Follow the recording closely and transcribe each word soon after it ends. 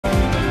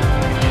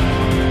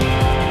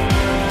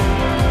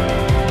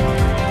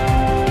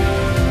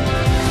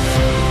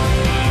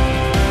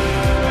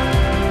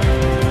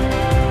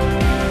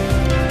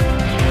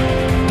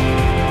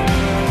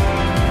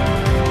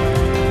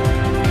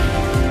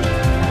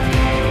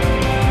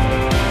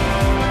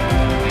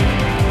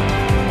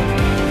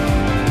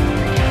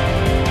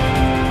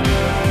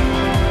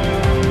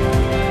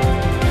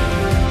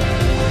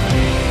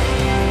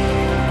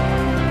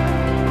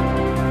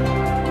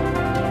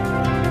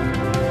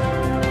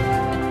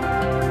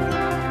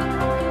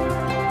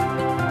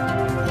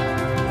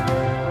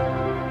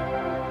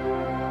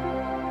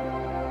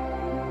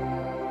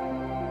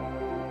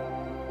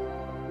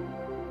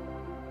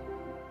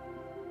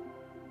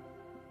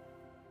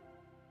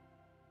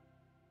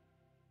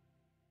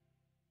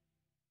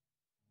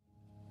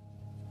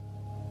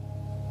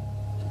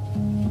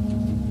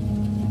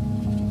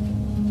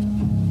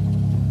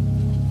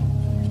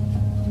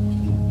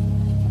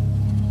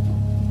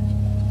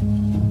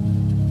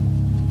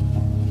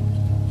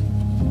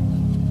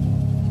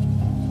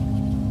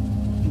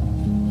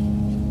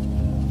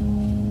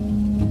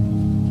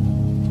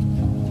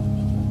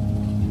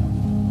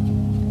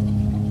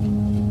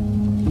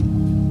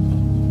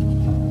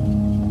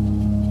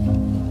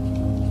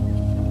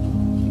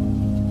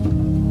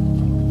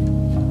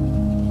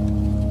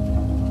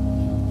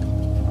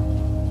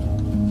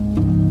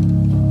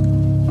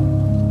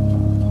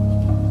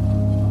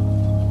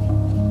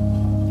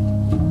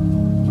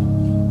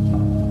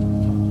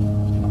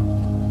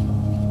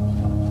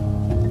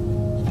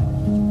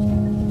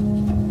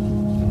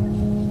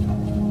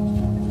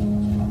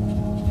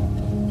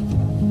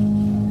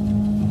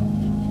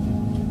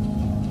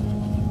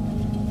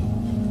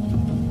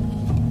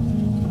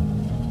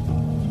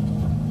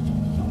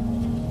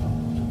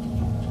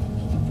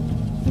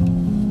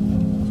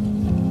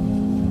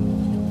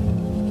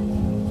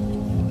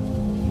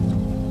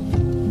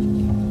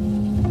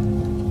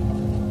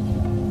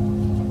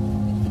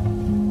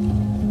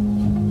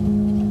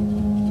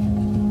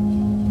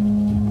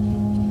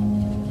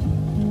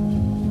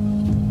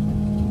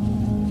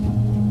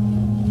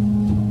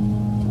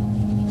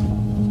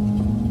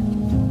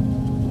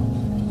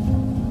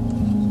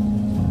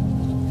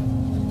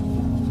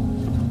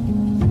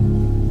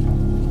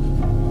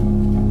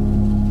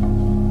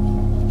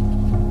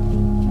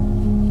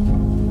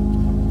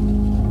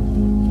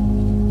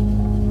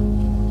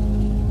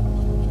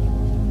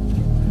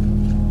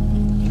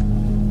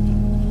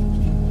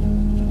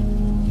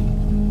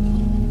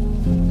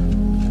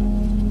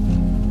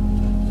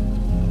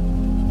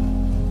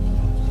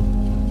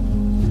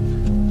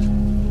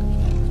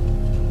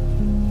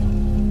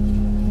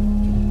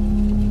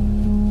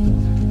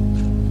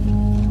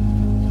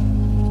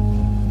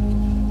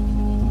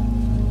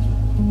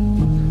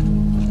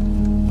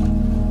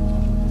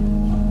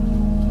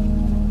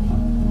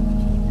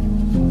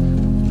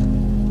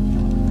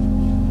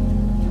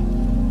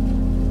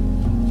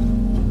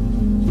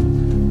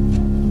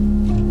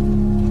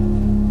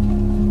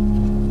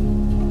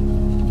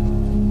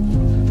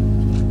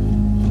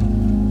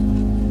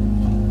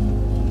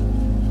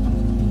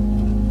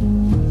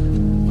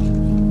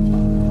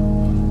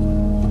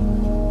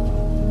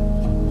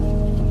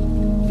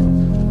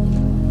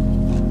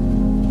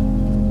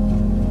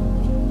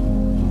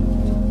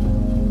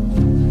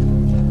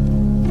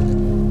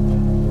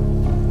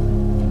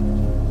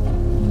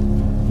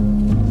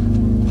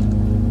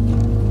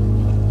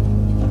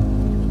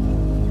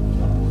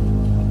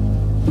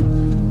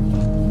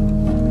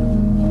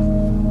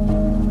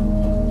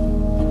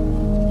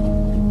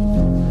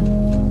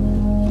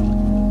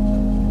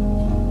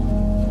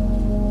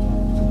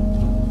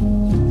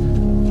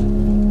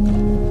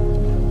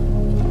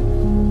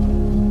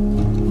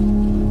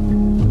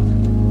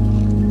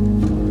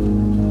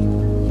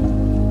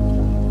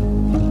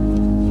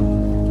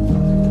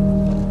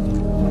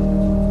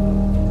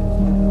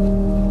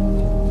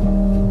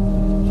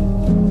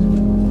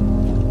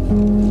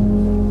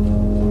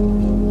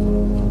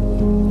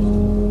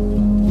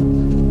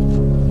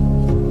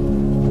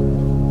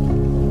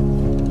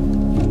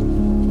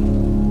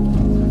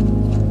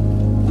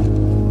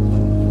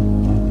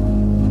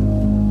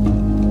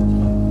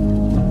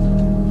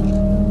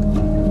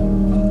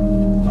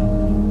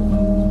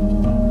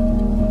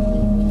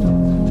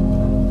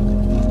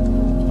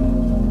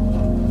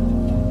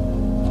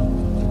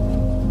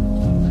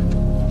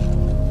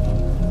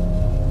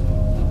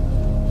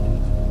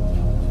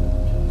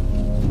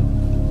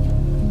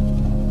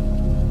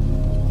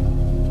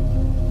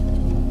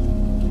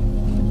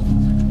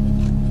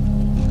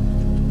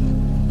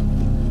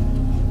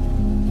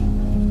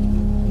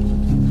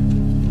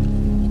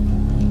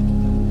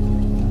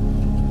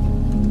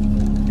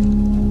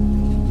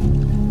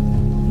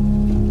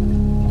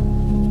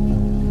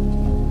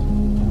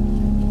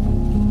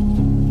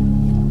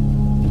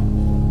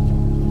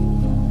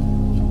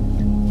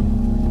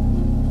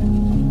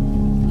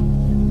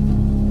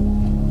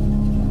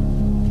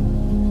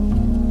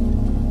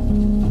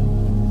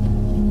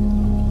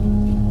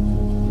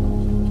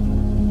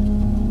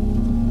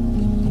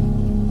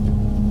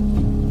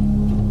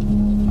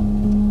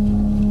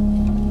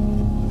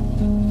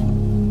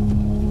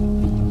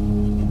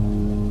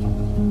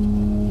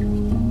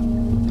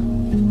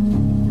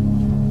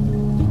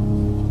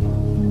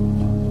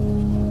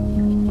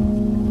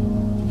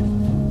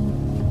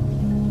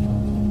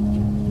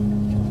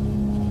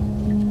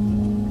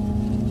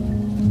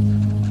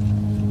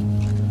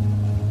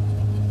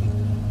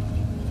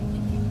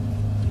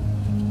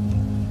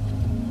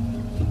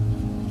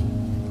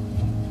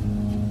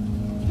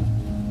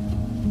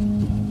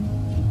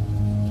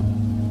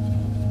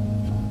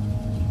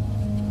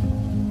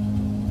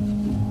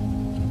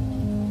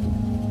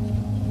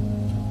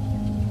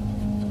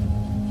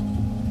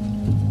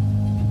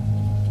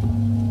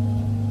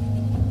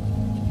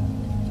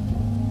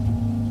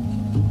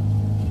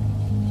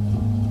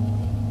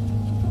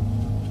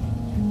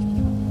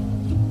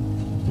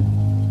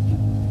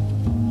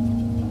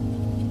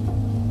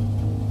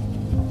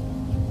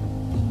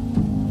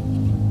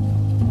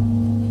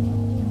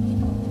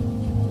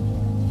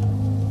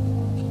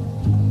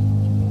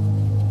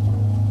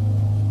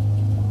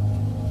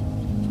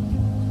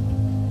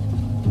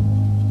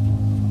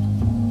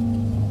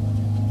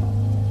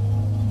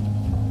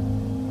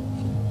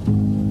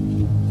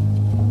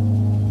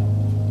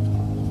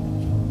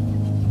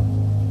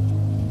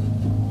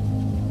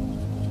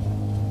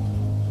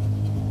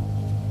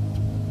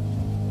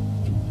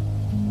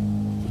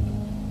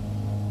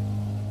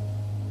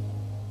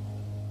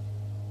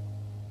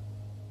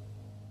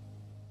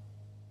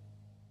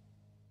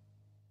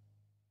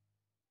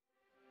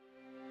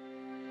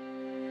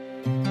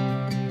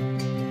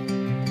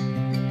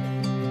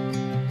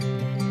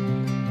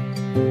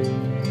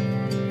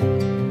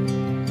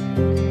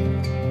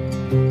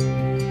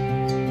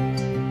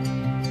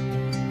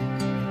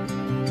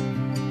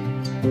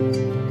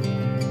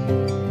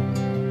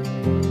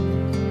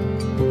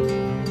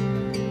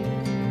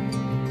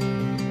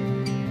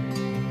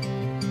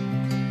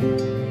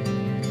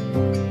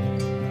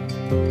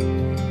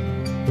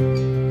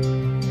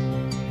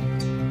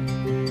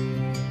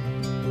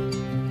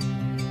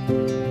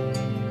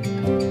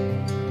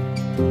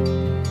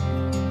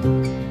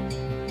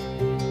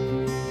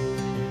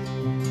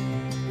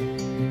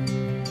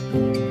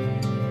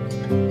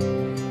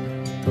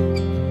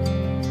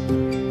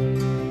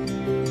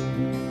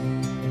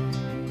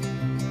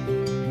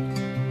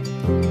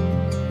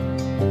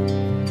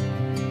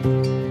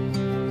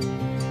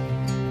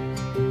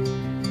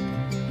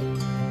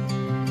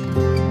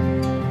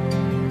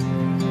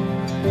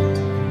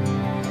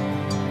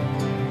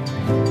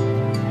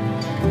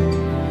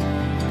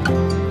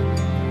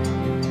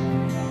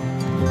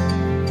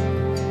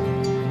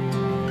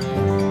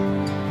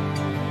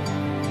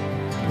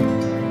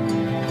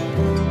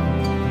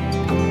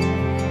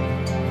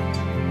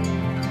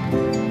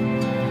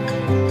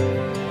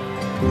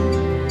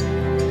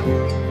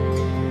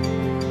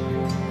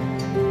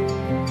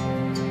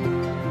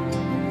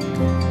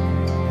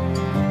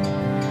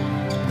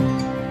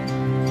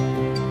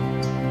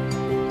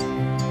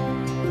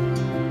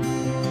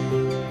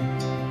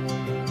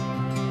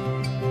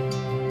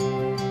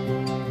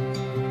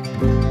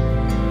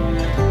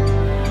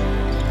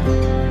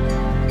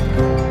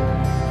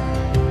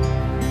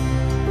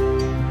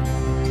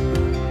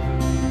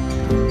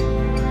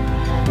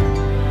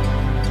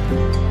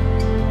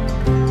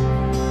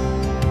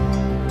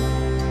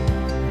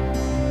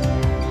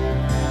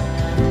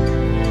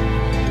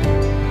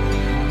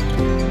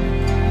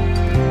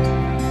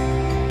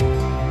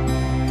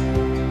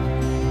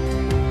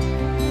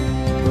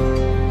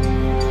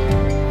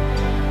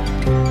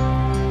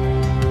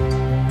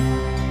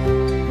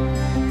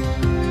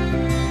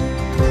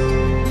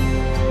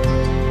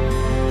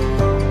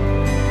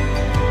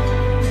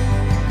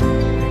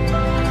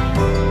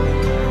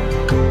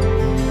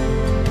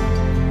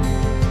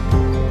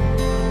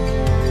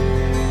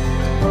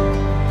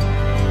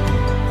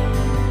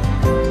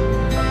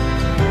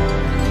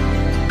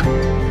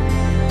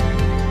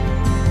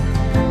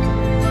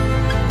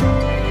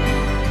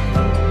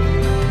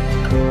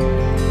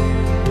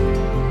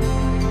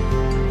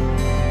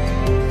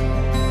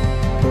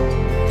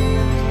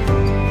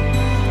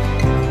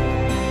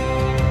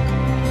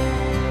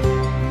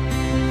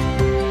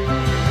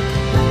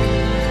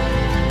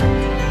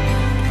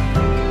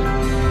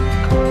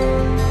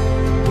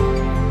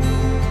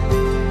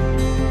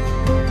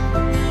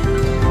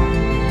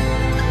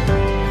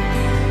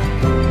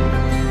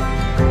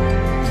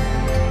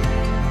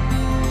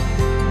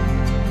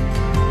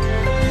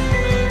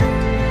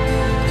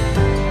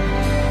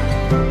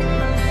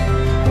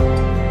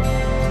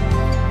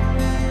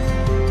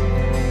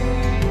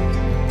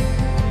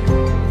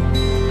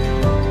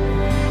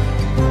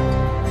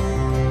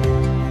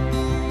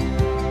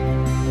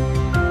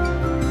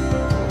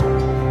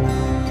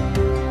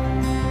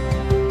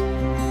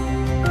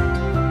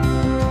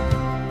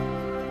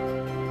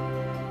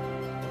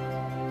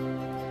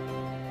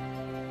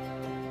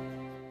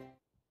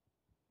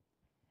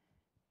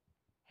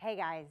Hey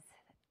guys,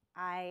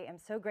 I am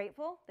so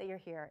grateful that you're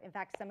here. In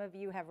fact, some of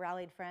you have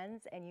rallied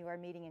friends and you are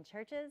meeting in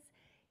churches.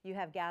 You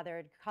have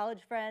gathered college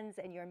friends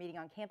and you are meeting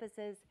on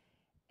campuses.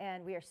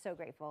 And we are so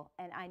grateful.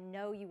 And I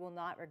know you will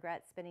not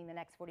regret spending the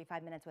next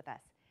 45 minutes with us.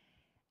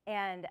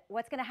 And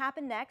what's going to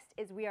happen next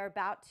is we are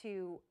about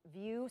to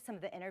view some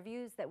of the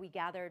interviews that we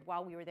gathered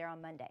while we were there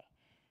on Monday.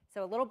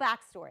 So a little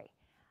backstory.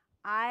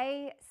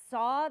 I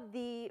saw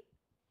the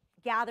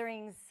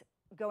gatherings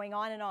going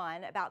on and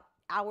on about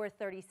hour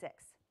 36.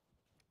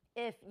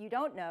 If you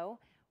don't know,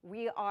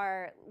 we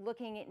are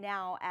looking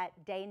now at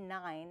day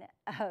 9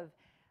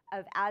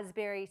 of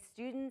Asbury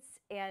students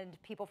and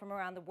people from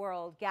around the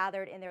world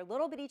gathered in their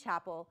little bitty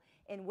chapel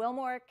in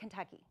Wilmore,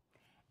 Kentucky.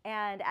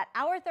 And at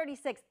hour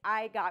 36,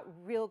 I got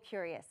real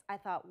curious. I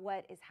thought,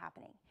 what is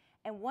happening?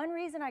 And one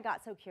reason I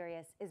got so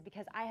curious is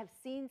because I have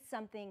seen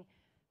something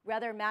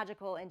rather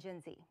magical in Gen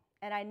Z.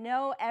 And I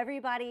know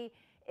everybody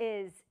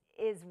is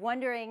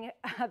wondering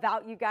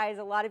about you guys.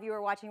 A lot of you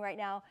are watching right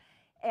now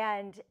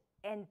and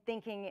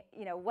thinking,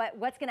 you know,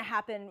 what's going to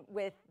happen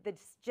with this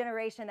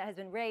generation that has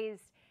been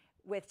raised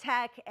with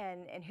tech,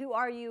 and who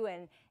are you,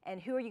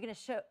 and who are you going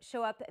to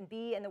show up and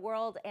be in the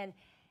world? And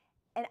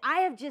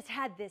I have just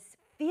had this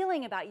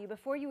feeling about you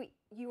before you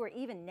were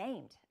even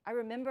named. I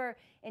remember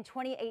in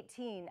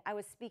 2018, I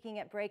was speaking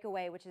at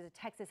Breakaway, which is a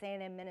Texas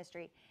A&M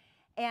ministry,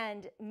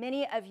 and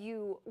many of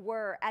you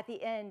were at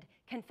the end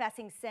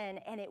confessing sin,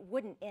 and it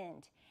wouldn't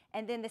end.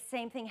 And then the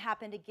same thing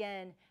happened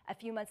again a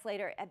few months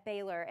later at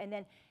Baylor, and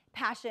then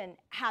Passion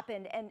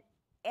happened,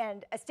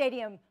 and a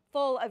stadium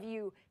full of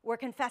you were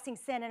confessing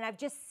sin. And I've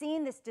just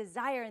seen this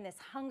desire and this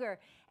hunger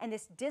and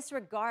this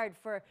disregard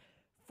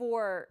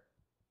for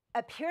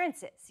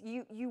appearances.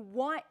 You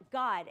want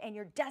God and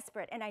you're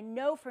desperate. And I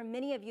know for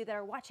many of you that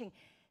are watching,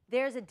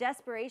 there's a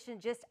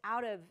desperation just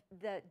out of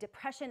the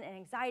depression and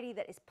anxiety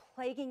that is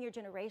plaguing your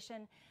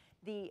generation,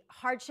 the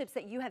hardships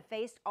that you have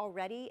faced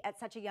already at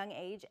such a young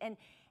age.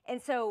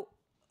 And so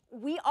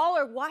we all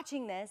are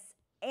watching this,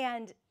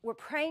 and we're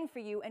praying for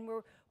you, and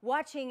we're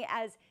watching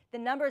as the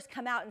numbers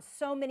come out, and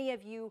so many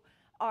of you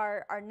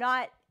are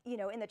not, you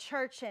know, in the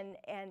church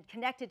and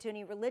connected to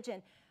any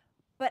religion.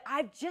 But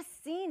I've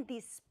just seen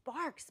these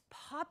sparks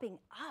popping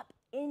up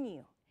in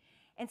you.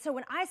 And so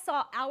when I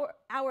saw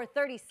hour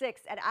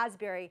 36 at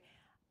Asbury,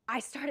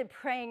 I started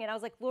praying, and I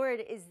was like,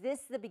 Lord, is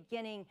this the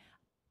beginning,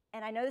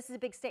 and I know this is a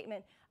big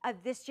statement,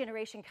 of this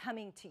generation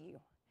coming to you?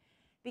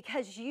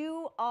 because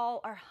you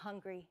all are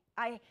hungry.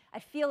 I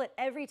feel it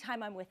every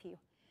time I'm with you.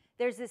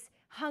 There's this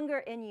hunger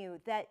in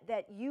you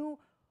that you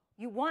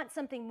want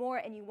something more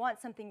and you want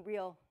something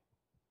real.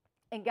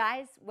 And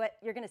guys, what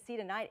you're going to see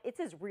tonight, it's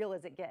as real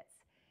as it gets.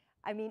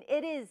 I mean,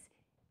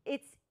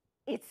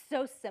 it's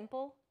so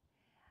simple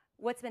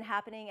what's been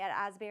happening at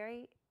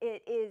Asbury.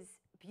 It is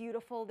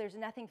beautiful. There's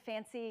nothing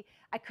fancy.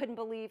 I couldn't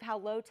believe how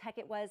low tech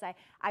it was.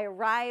 I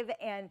arrive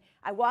and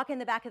I walk in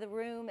the back of the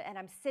room and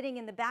I'm sitting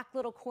in the back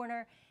little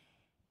corner,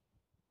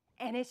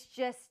 and it's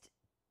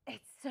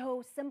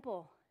so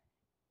simple.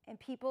 And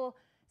people,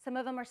 some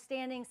of them are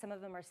standing, some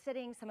of them are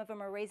sitting, some of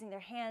them are raising their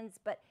hands,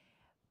 but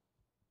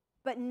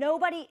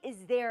nobody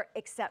is there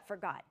except for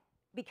God,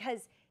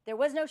 because there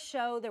was no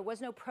show, there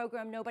was no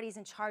program, nobody's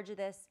in charge of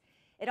this.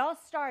 It all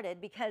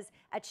started because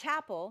a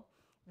chapel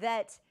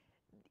that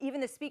even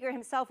the speaker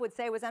himself would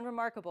say was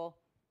unremarkable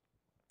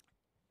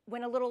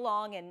went a little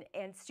long,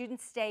 and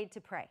students stayed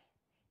to pray,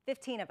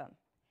 15 of them.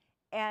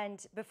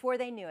 And before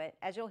they knew it,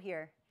 as you'll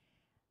hear,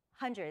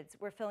 hundreds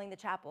were filling the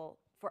chapel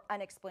for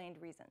unexplained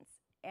reasons,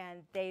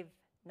 and they've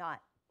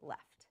not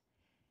left.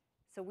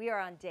 So we are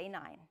on day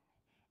 9.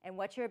 And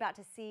what you're about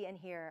to see and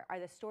hear are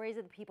the stories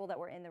of the people that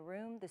were in the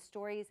room, the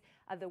stories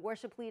of the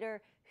worship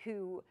leader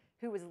who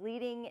was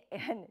leading,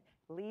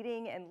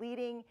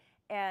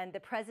 and the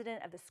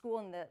president of the school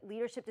and the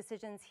leadership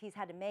decisions he's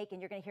had to make.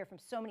 And you're going to hear from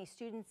so many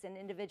students and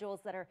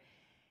individuals that are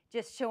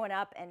just showing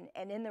up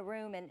and in the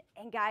room. And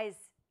guys,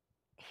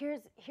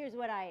 here's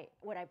what I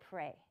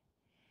pray.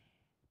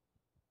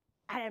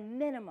 At a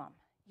minimum,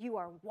 you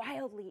are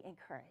wildly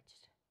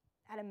encouraged.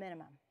 At a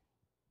minimum.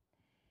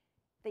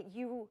 That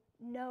you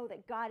know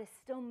that God is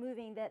still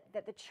moving, that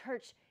the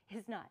church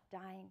is not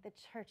dying, the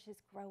church is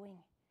growing,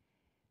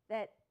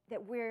 that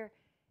we're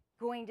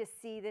going to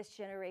see this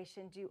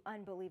generation do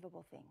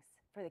unbelievable things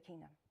for the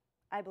kingdom.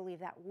 I believe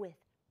that with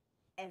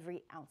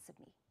every ounce of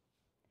me.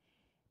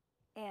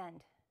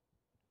 And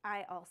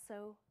I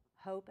also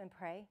hope and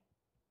pray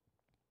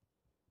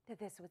that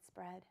this would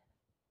spread.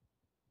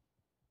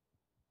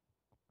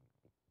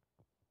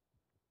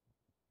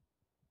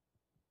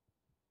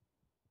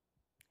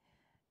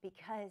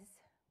 Because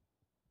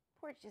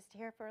we're just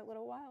here for a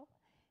little while.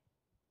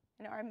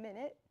 And our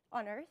minute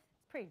on earth,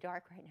 it's pretty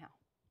dark right now.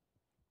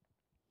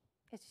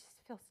 It just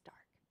feels dark.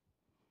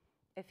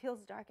 It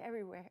feels dark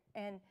everywhere.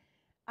 And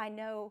I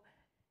know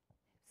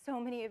so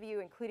many of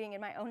you, including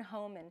in my own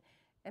home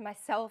and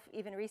myself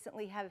even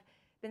recently, have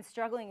been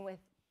struggling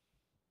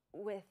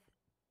with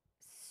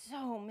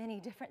so many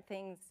different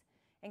things,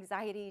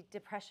 anxiety,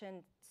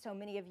 depression. So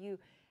many of you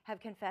have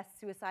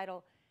confessed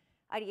suicidal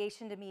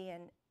ideation to me,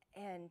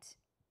 and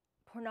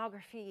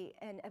pornography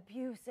and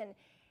abuse, and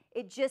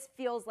it just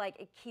feels like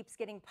it keeps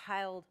getting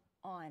piled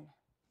on.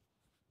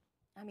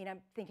 I mean, I'm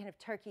thinking of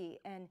Turkey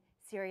and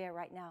Syria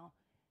right now,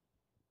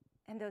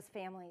 and those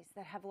families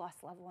that have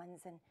lost loved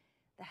ones and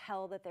the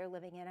hell that they're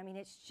living in. I mean,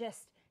 it's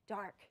just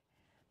dark.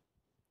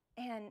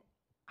 And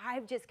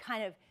I've just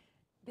kind of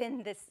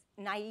been this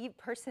naive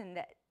person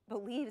that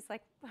believes,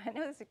 like, I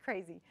know this is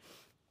crazy,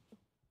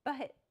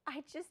 but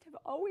I just have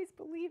always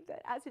believed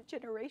that as a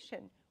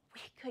generation,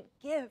 we could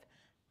give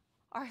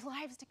our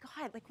lives to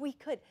God. Like we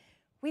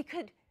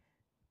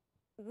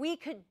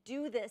could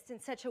do this in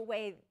such a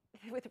way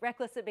with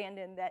reckless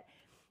abandon that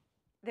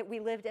we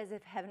lived as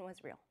if heaven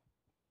was real.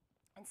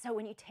 And so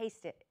when you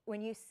taste it,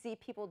 when you see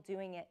people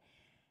doing it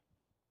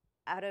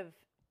out of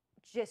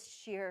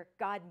just sheer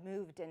God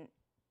moved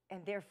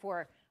and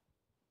therefore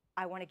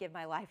I want to give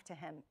my life to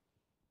him,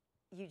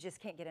 you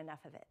just can't get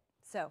enough of it.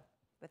 So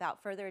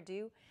without further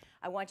ado,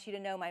 I want you to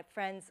know my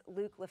friends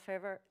Luke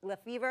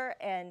LeFevre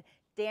and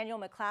Daniel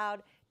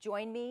MacLeod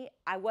joined me.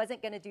 I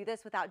wasn't going to do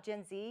this without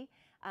Gen Z.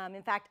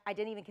 In fact, I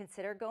didn't even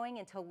consider going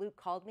until Luke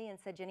called me and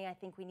said, Jennie, I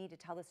think we need to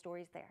tell the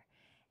stories there.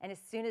 And as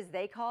soon as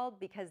they called,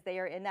 because they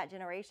are in that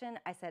generation,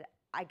 I said,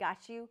 I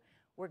got you.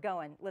 We're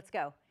going. Let's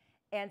go.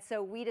 And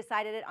so we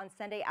decided it on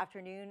Sunday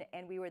afternoon,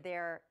 and we were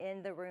there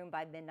in the room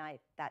by midnight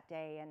that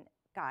day. And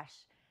gosh,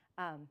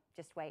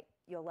 just wait.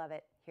 You'll love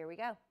it. Here we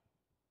go.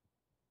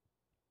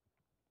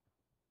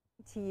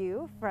 To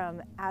you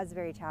from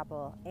Asbury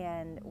Chapel,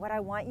 and what I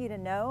want you to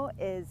know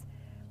is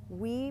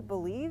we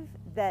believe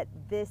that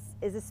this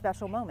is a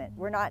special moment.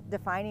 We're not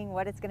defining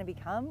what it's going to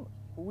become.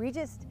 We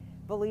just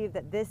believe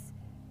that this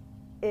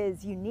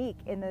is unique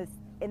in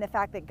the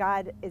fact that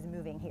God is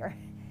moving here.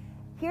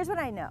 Here's what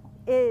I know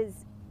is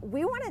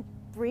we want to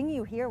bring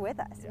you here with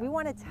us. Yeah. We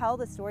want to tell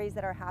the stories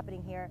that are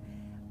happening here.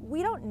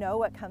 We don't know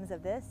what comes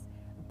of this,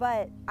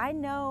 but I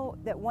know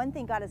that one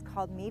thing God has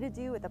called me to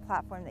do with the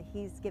platform that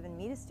he's given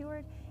me to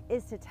steward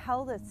is to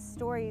tell the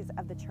stories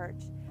of the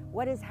church,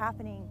 what is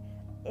happening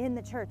in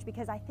the church,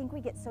 because I think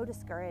we get so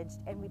discouraged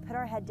and we put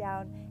our head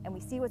down and we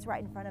see what's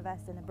right in front of us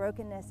and the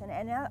brokenness,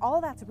 and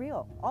all that's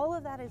real. All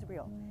of that is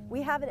real.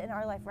 We have it in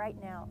our life right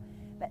now.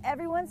 But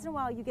every once in a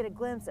while you get a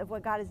glimpse of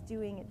what God is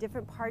doing at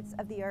different parts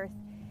of the earth,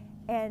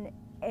 and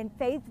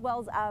faith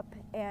wells up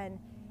and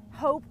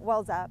hope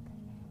wells up,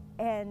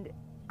 and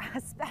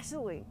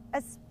especially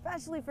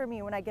for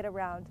me when I get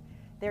around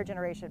their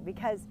generation,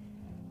 because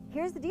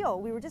here's the deal.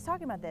 We were just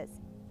talking about this.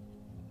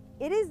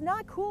 It is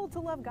not cool to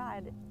love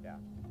God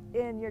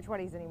in your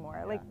 20s anymore.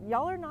 Yeah. Like,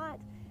 y'all are not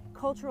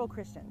cultural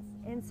Christians.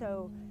 And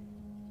so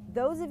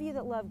those of you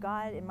that love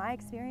God, in my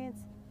experience,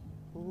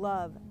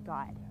 love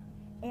God.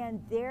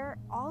 And there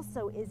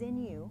also is in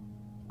you,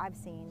 I've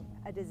seen,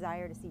 a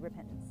desire to see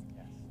repentance.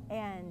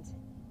 Yes.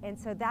 And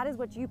so that is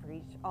what you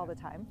preach all the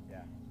time.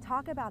 Yeah.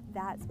 Talk about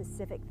that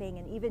specific thing,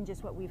 and even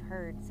just what we've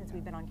heard since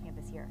we've been on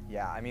campus here.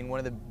 Yeah, I mean, one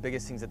of the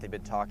biggest things that they've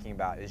been talking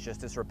about is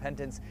just this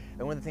repentance.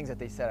 And one of the things that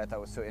they said I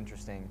thought was so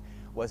interesting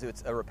was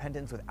it's a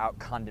repentance without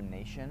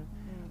condemnation,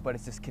 but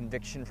it's this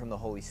conviction from the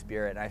Holy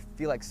Spirit. And I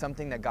feel like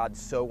something that God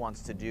so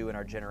wants to do in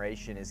our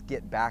generation is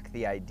get back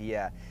the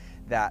idea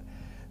that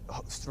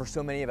for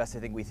so many of us, I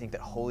think we think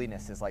that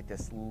holiness is like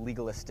this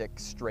legalistic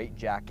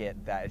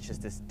straitjacket, that it's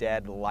just this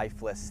dead,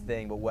 lifeless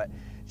thing. But what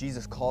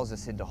Jesus calls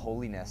us into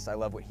holiness, I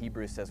love what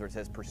Hebrews says, where it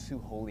says, pursue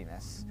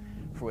holiness,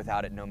 for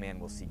without it no man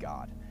will see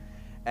God.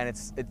 And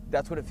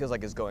that's what it feels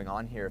like is going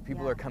on here. If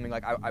people are coming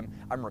like,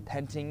 I'm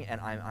repenting and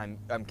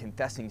I'm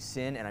confessing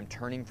sin and I'm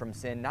turning from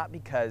sin, not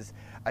because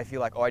I feel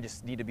like, oh, I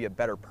just need to be a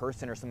better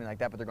person or something like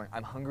that, but they're going,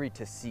 I'm hungry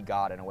to see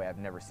God in a way I've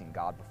never seen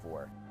God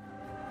before.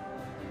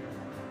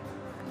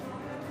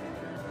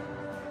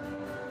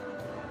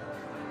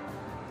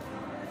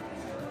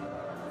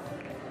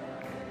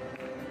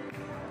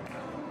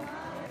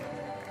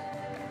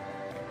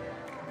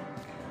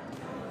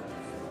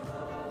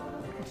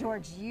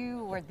 George,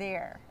 you were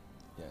there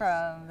Yes.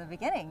 from the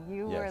beginning.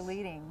 You were Yes.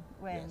 leading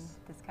when Yes.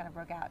 this kind of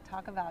broke out.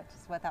 Talk about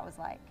just what that was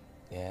like.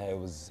 Yeah, it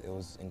was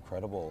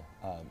incredible.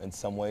 In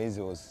some ways,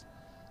 it was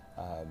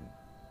a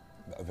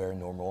very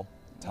normal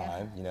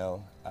time. You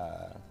know,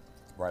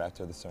 right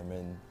after the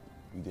sermon,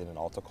 we did an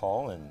altar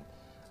call, and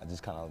I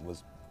just kind of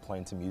was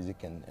playing some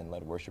music and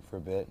led worship for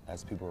a bit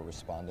as people were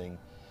responding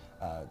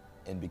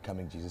and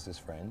becoming Jesus'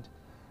 friend.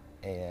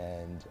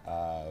 And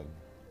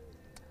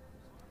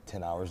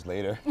 10 hours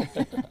later,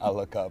 I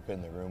look up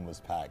and the room was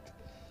packed,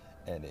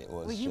 and it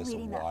was just wild. Were you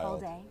reading that whole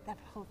day, that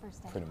whole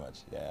first day? Pretty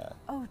much, yeah.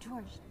 Oh,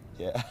 George.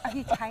 Yeah. Are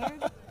you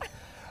tired?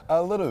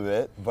 A little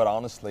bit, but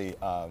honestly,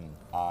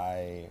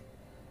 I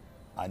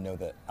know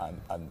that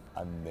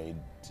I'm made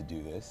to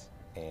do this,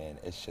 and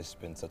it's just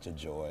been such a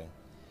joy.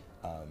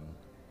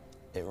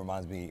 It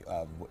reminds me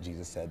of what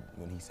Jesus said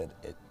when he said,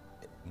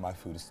 "My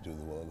food is to do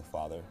the will of the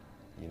Father."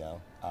 You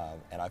know,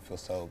 and I feel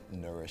so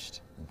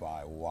nourished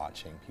by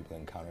watching people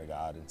encounter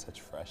God in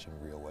such fresh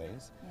and real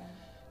ways. Yeah.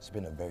 It's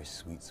been a very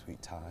sweet,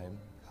 sweet time,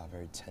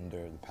 very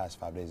tender. The past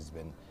 5 days has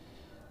been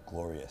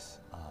glorious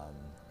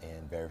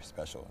and very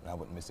special, and I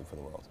wouldn't miss it for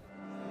the world.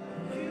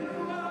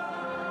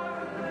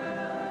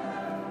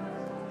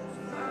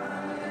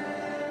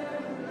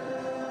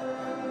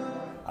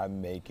 I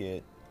make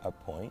it a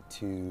point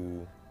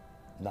to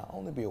not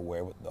only be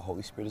aware of what the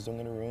Holy Spirit is doing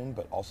in a room,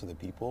 but also the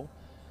people.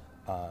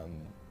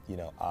 You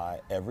know,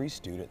 every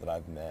student that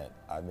I've met,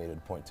 I've made it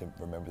a point to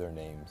remember their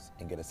names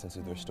and get a sense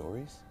of their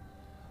stories.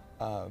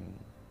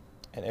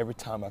 And every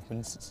time I've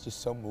been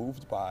just so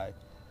moved by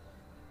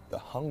the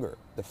hunger,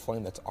 the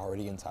flame that's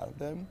already inside of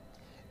them.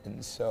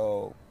 And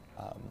so,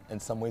 in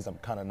some ways, I'm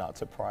kind of not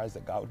surprised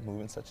that God would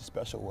move in such a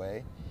special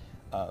way,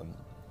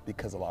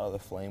 because a lot of the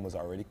flame was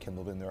already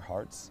kindled in their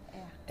hearts.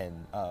 Yeah.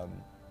 And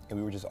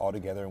we were just all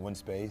together in one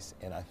space,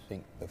 and I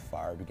think the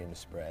fire began to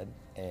spread.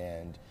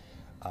 And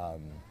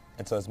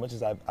so as much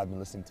as I've been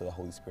listening to the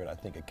Holy Spirit, I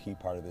think a key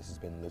part of this has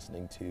been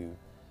listening to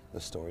the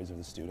stories of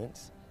the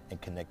students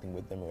and connecting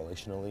with them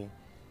relationally.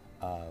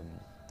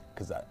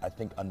 Because I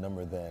think a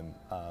number of them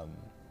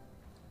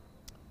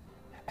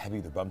have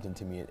either bumped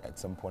into me at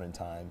some point in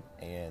time,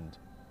 and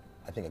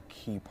I think a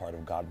key part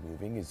of God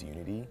moving is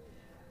unity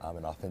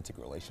and authentic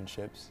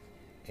relationships.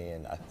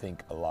 And I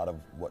think a lot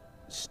of what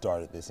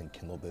started this and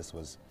kindled this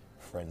was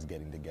friends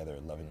getting together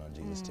and loving on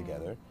Jesus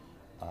together.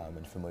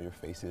 And familiar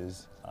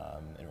faces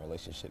and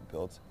relationship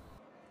built.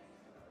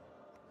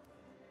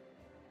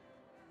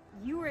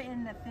 You were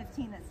in the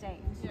 15 that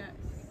stayed. Yes.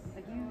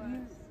 Like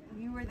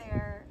you were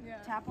there.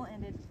 Yeah. Chapel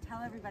ended.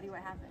 Tell everybody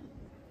what happened.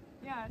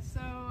 Yeah, so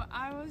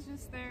I was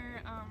just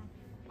there.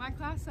 My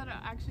class had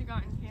actually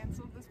gotten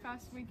canceled this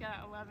past week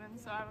at 11,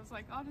 so I was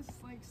like, I'll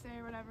just like stay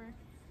or whatever.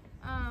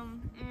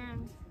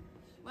 And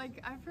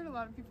like I've heard a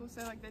lot of people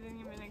say like they didn't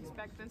even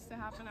expect this to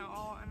happen at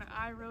all, and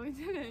I really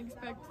didn't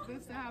expect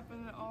this to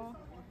happen at all.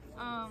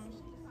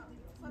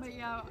 But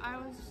yeah, I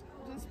was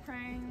just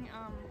praying,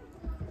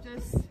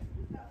 just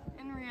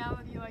in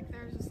reality, like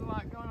there's just a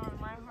lot going on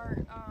in my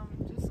heart,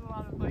 just a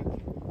lot of like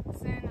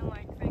sin and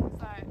like things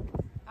that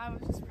I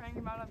was just praying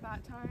about at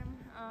that time,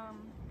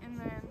 and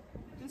then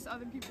just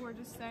other people were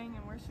just staying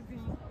and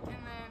worshiping,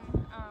 and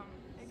then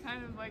it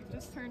kind of like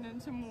just turned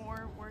into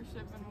more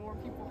worship and more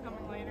people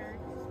coming later.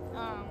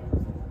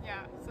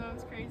 Yeah, so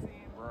it's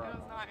crazy. It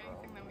was not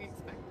anything that we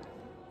expected.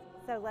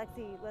 So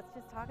Lexi, let's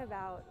just talk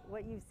about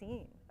what you've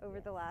seen over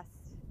the last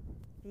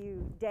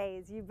few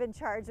days. You've been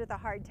charged with a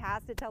hard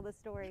task to tell the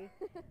story.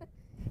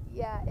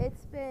 Yeah,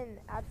 it's been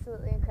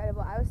absolutely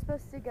incredible. I was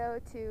supposed to go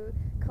to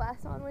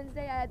class on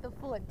Wednesday. I had the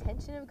full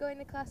intention of going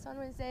to class on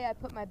Wednesday. I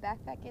put my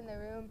backpack in the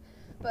room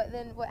But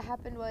then what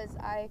happened was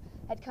I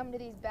had come to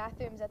these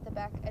bathrooms at the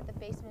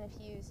basement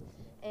of Hughes,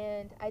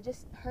 and I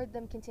just heard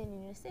them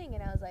continuing to sing,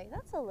 and I was like,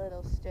 that's a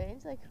little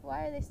strange. Like,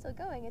 why are they still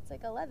going? It's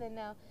like 11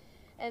 now.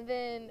 And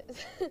then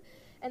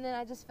and then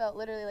I just felt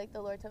literally like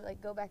the Lord told me,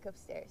 like, go back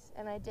upstairs.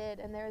 And I did,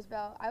 and there was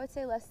about, I would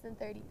say, less than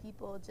 30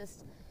 people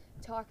just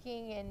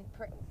talking and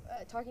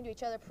talking to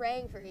each other,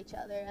 praying for each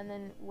other, and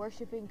then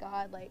worshiping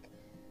God, like,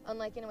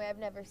 unlike in a way I've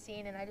never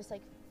seen. And I just,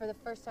 like, for the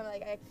first time,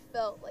 like, I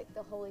felt like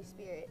the Holy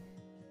Spirit.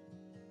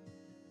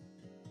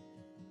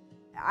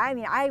 I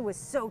mean, I was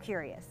so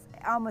curious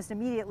almost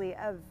immediately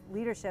of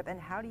leadership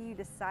and how do you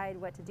decide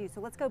what to do.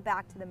 So let's go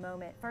back to the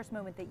first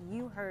moment that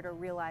you heard or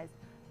realized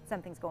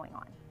something's going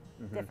on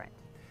different.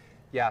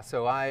 Yeah,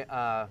 so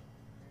I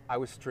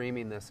was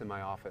streaming this in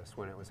my office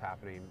when it was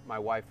happening. My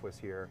wife was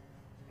here,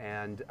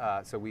 and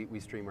so we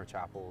stream our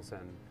chapels,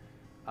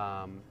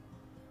 and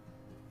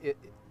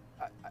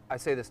I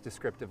say this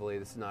descriptively.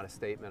 This is not a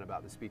statement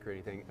about the speaker or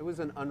anything. It was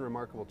an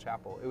unremarkable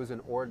chapel. It was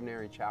an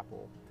ordinary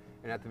chapel.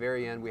 And at the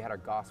very end, we had our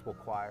gospel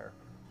choir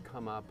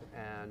come up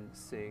and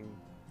sing,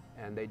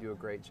 and they do a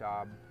great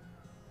job.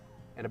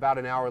 And about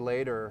an hour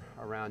later,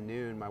 around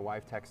noon, my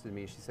wife texted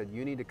me. She said,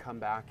 you need to come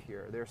back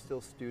here. There are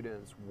still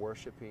students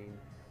worshiping,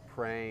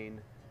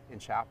 praying in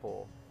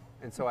chapel.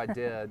 And so I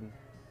did.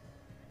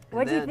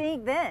 What did you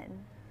think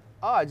then?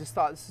 Oh, I just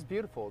thought, this is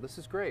beautiful. This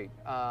is great.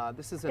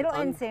 This is It'll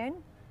end soon?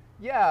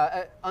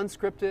 Yeah,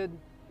 unscripted.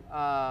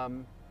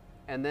 And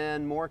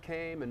then more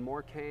came,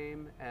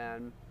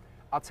 and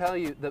I'll tell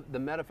you, the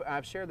metaphor,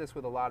 I've shared this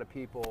with a lot of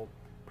people.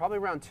 Probably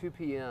around 2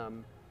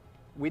 p.m.,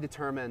 we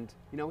determined,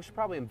 you know, we should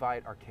probably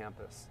invite our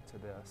campus to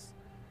this.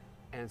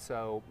 And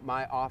so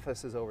my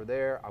office is over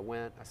there.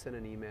 I sent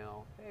an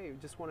email. Hey,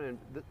 just wanted,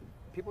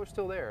 people are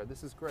still there.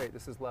 This is great.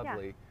 This is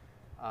lovely.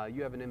 Yeah.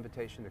 You have an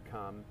invitation to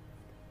come.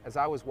 As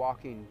I was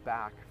walking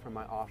back from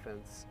my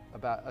office,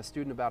 a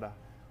student about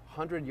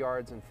 100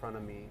 yards in front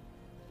of me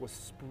was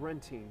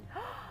sprinting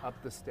up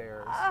the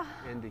stairs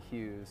into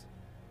Hughes.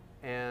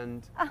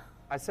 And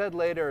I said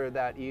later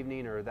that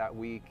evening or that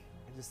week,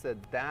 I just said,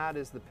 that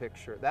is the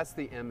picture, that's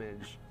the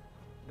image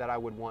that I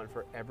would want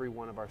for every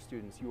one of our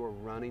students. You are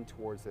running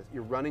towards this.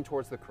 You're running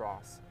towards the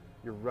cross.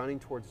 You're running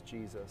towards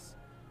Jesus.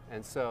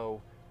 And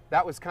so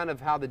that was kind of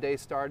how the day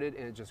started,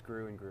 and it just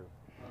grew and grew.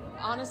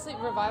 Honestly,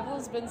 revival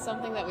has been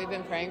something that we've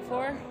been praying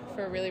for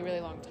a really,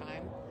 really long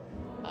time.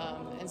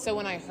 And so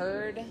when I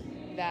heard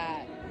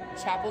that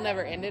chapel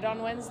never ended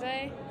on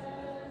Wednesday,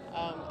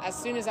 as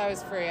soon as I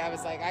was free, I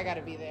was like, I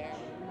gotta be there.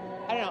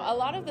 I don't know, a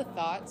lot of the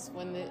thoughts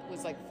when it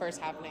was like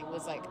first happening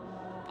was like,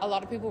 a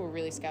lot of people were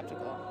really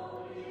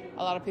skeptical.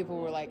 A lot of people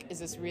were like, is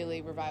this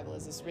really revival?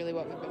 Is this really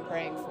what we've been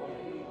praying for?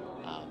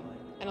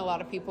 And a lot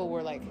of people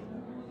were like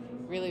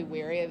really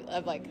weary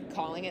of like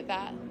calling it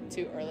that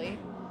too early.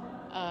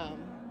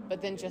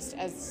 But then just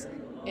as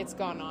it's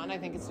gone on, I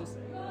think it's just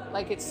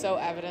like, it's so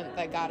evident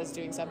that God is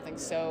doing something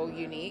so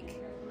unique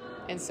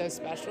and so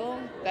special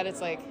that it's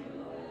like,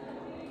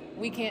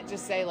 we can't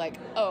just say like,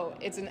 oh,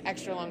 it's an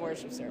extra long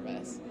worship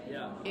service.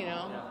 Yeah. You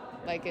know? Yeah.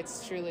 Like,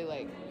 it's truly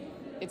like,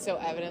 it's so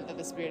evident that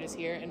the Spirit is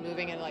here and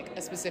moving in like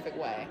a specific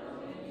way.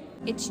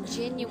 It's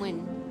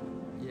genuine.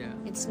 Yeah.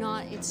 It's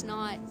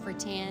not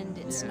pretend.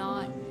 It's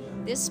not,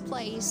 this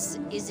place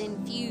is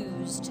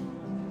infused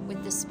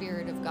with the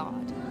Spirit of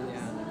God.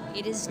 Yeah.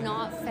 It is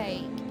not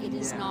fake. It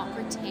is not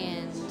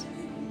pretend.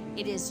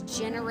 It is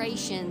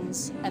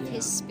generations of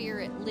His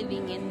Spirit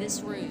living in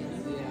this room.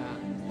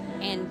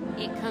 And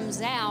it comes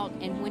out,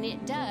 and when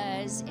it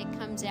does, it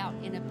comes out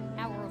in a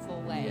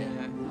powerful way.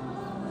 Yeah.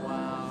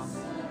 Wow.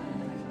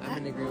 I'm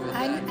in agreement with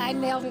that. I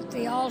knelt at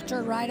the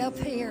altar right up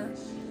here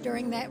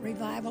during that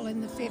revival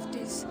in the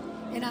 50s,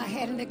 and I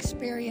had an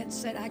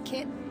experience that I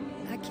can't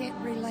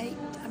relate.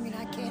 I mean,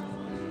 I can't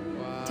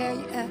tell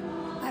you.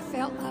 I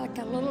felt like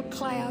a little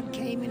cloud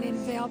came and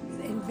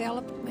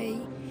enveloped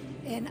me,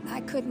 and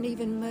I couldn't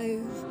even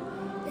move.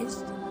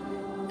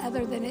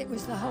 Other than it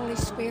was the Holy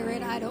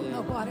Spirit, I don't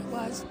know what it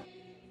was.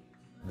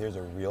 There's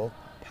a real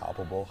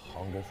palpable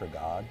hunger for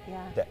God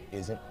that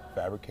isn't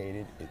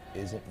fabricated, it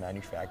isn't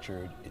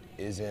manufactured, it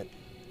isn't,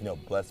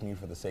 bless me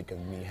for the sake of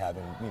me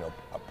having,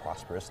 a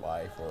prosperous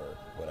life or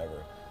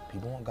whatever.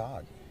 People want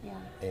God.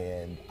 Yeah.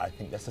 And I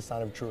think that's the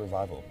sign of true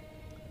revival.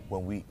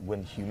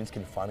 When humans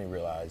can finally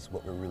realize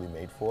what we're really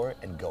made for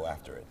and go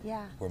after it.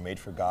 Yeah. We're made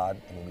for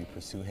God, and when we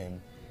pursue Him,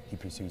 He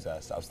pursues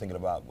us. I was thinking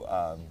about,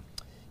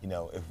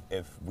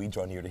 if we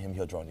draw near to Him,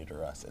 He'll draw near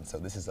to us. And so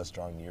this is us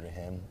drawing near to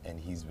Him, and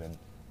He's been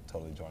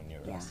totally drawing near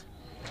to us.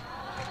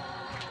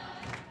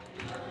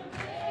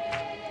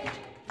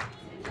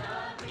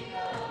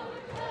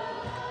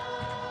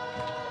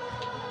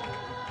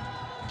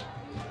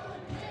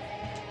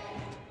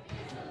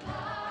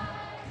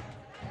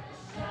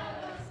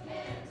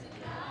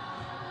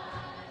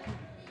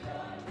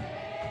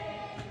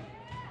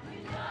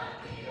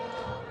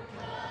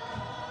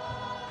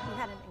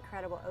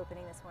 Incredible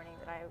opening this morning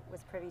that I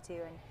was privy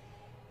to,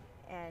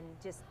 and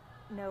just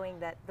knowing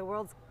that the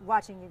world's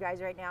watching you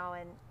guys right now,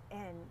 and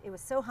it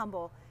was so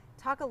humble.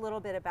 Talk a little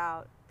bit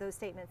about those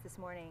statements this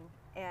morning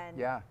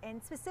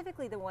and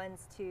specifically the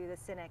ones to the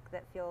cynic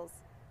that feels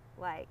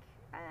like,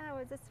 oh,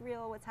 is this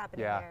real? What's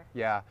happening here?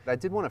 Yeah. I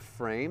did want to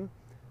frame,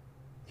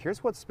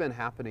 here's what's been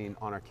happening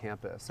on our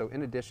campus. So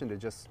in addition to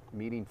just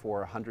meeting for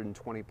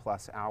 120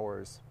 plus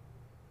hours,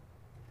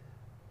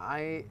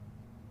 I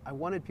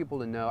wanted people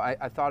to know,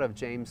 I thought of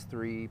James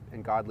 3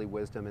 and godly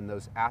wisdom and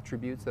those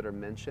attributes that are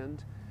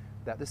mentioned,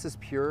 that this is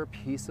pure,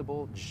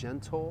 peaceable,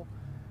 gentle,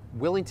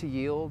 willing to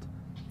yield,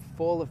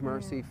 full of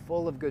mercy,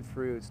 full of good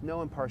fruits,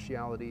 no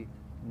impartiality,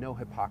 no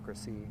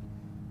hypocrisy.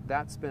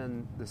 That's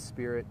been the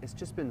spirit. It's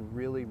just been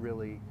really,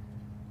 really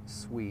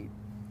sweet.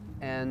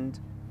 And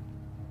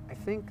I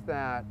think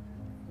that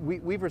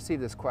we've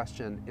received this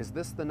question, is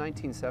this the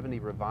 1970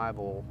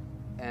 revival?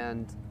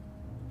 And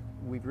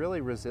we've really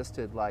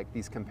resisted like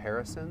these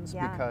comparisons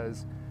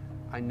because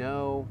I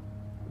know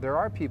there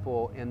are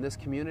people in this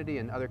community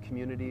and other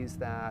communities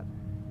that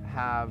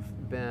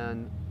have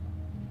been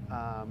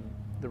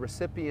the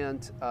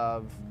recipient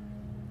of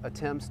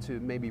attempts to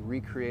maybe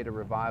recreate a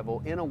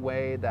revival in a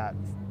way that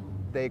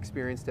they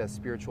experienced as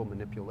spiritual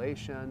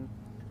manipulation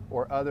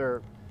or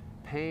other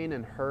pain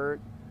and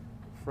hurt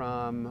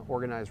from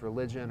organized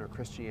religion or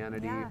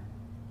Christianity.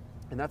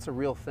 And that's a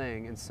real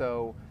thing. And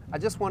so I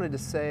just wanted to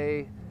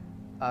say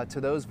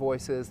to those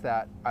voices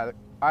that are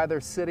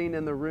either sitting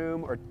in the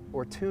room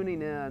or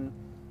tuning in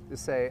to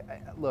say,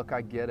 look,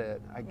 I get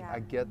it. I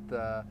get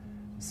the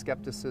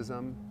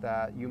skepticism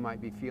that you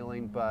might be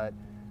feeling, but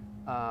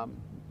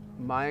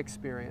my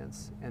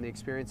experience and the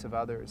experience of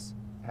others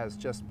has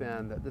just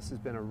been that this has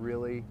been a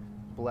really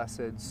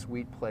blessed,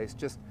 sweet place.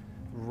 Just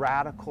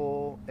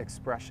radical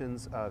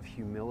expressions of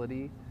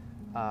humility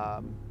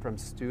from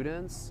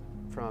students,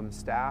 from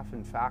staff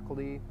and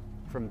faculty,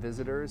 from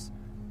visitors,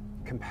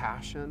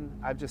 compassion.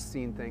 I've just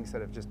seen things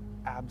that have just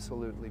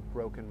absolutely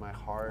broken my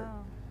heart.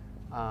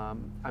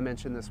 I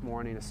mentioned this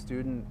morning a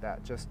student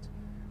that just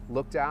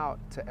looked out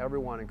to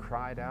everyone and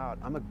cried out,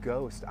 I'm a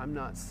ghost, I'm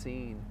not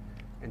seen.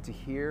 And to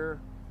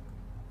hear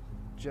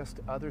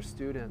just other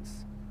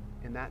students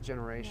in that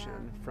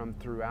generation from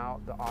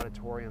throughout the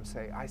auditorium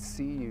say, I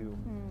see you.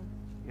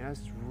 You know,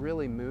 it's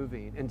really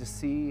moving. And to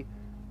see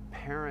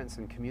parents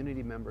and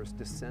community members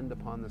descend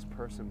upon this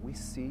person, we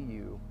see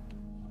you.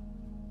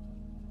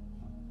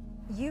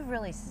 You've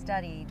really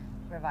studied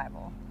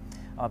revival.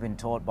 I've been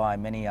taught by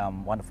many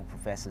wonderful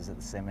professors at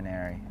the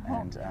seminary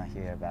and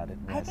hear about it.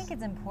 I think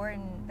it's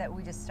important that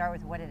we just start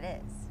with what it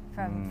is.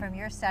 From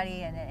your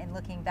study and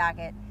looking back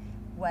at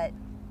what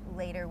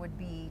later would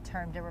be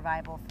termed a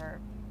revival for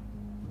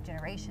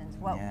generations,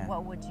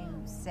 what would you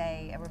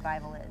say a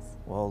revival is?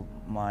 Well,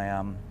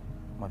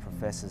 my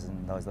professors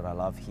and those that I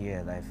love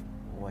here, they've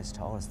always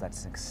told us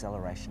that's an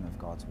acceleration of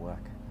God's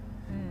work.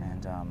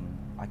 And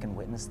I can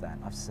witness that.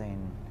 I've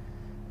seen,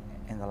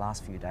 in the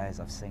last few days,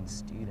 I've seen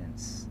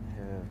students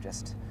who have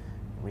just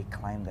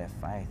reclaimed their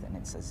faith, and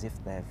it's as if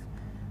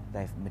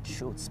they've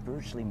matured,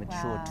 spiritually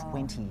matured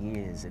 20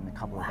 years in a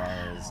couple of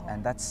days.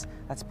 And that's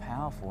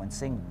powerful, and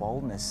seeing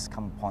boldness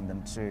come upon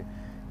them to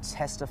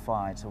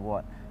testify to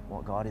what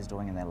God is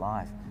doing in their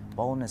life.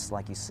 Boldness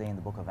like you see in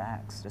the book of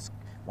Acts, just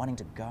wanting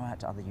to go out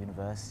to other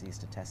universities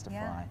to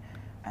testify.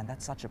 And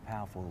that's such a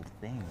powerful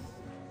thing.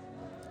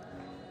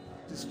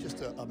 It's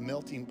just a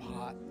melting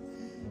pot,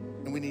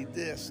 and we need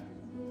this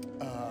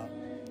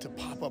to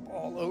pop up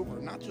all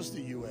over, not just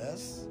the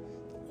U.S.,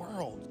 the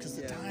world, because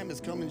the time is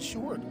coming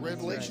short.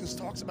 Revelations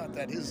talks about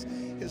that.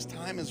 His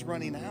time is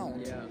running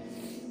out,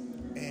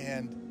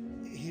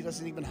 and he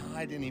doesn't even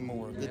hide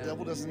anymore. The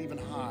devil doesn't even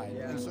hide,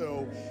 and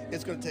so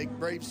it's going to take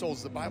brave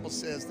souls. The Bible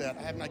says that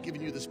I have not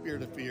given you the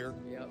spirit of fear,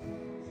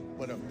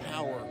 but of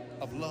power,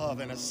 of love,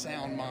 and a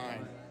sound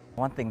mind.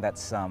 One thing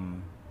that's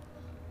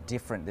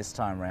different this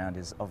time around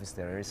is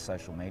obviously there is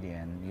social media,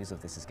 and news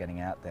of this is getting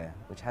out there,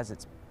 which has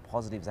its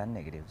positives and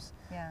negatives.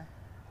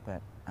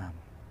 But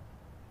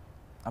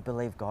I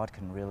believe God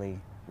can really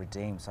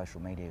redeem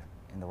social media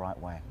in the right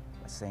way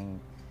by seeing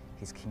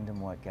his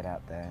kingdom work get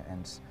out there.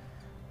 And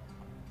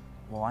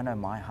well, I know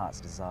my heart's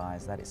desire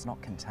is that it's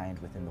not contained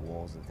within the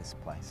walls of this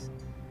place,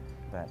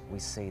 but we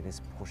see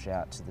this push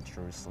out to the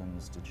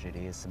Jerusalems, to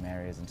Judea,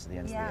 Samarias, and to the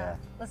ends of the earth.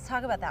 Let's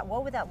talk about that.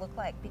 What would that look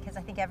like? Because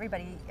I think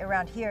everybody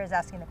around here is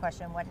asking the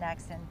question, what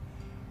next?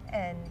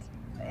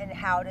 And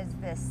how does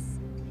this,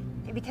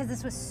 because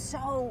this was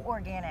so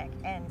organic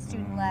and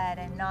student-led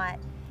and not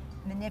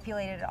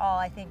manipulated at all,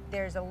 I think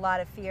there's a lot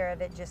of fear of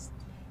it, just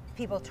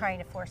people trying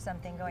to force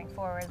something going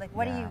forward. Like,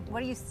 what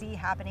do you see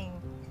happening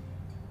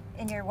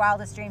in your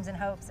wildest dreams and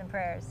hopes and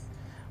prayers?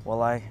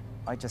 Well, I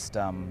just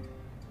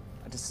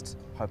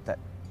hope that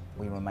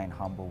we remain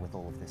humble with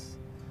all of this.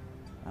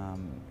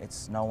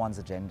 It's no one's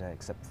agenda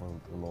except for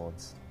the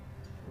Lord's,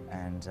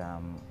 and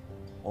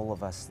all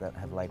of us that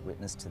have laid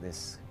witness to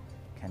this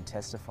can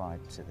testify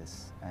to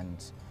this.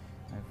 And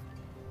you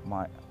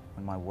know,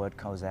 when my word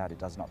goes out, it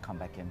does not come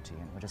back empty,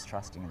 and we're just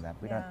trusting in that.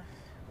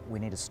 We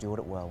need to steward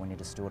it well. We need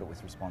to steward it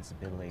with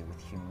responsibility,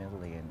 with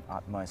humility and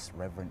utmost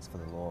reverence for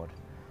the Lord,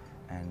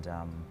 and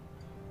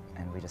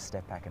we just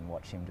step back and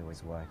watch him do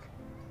his work,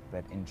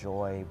 but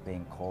enjoy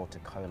being called to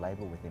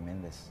co-labor with him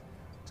in this,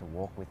 to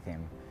walk with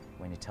him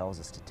when he tells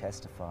us to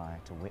testify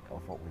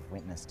of what we've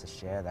witnessed, to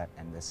share that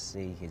and to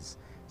see his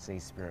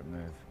Spirit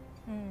move.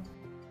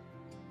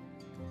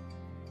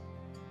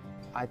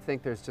 I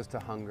think there's just a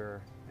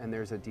hunger and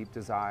there's a deep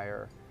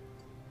desire.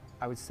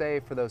 I would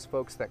say for those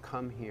folks that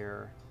come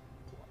here,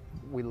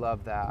 we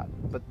love that.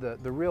 But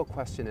the real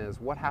question is,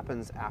 what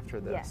happens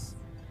after this? Yes.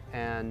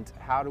 And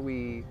how do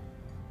we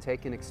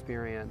take an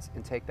experience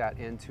and take that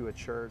into a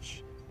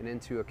church and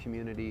into a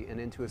community and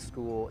into a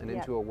school and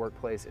into a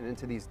workplace and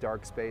into these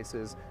dark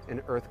spaces,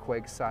 an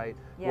earthquake site,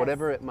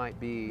 whatever it might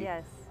be.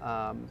 Yes.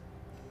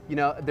 You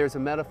know, there's a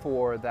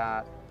metaphor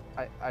that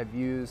I've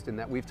used and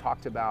that we've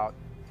talked about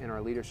in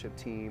our leadership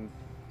team,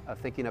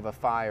 thinking of a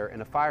fire,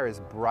 and a fire is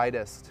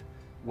brightest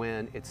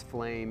when its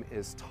flame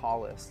is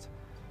tallest,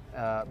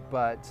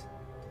 but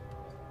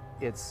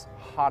it's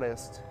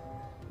hottest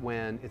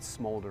when it's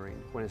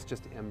smoldering, when it's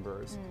just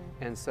embers.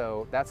 And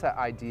so that's that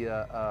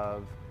idea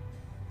of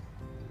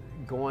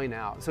going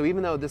out. So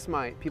even though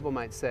people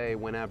might say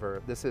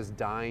whenever this is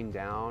dying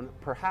down,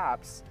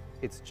 perhaps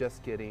it's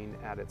just getting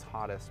at its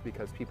hottest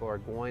because people are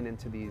going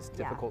into these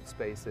difficult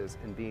spaces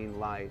and being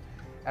light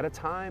at a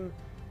time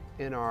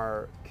in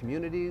our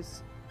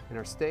communities, in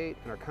our state,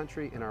 in our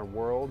country, in our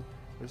world.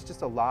 There's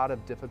just a lot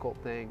of difficult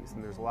things,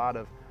 and there's a lot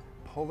of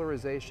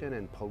polarization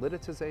and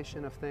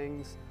politicization of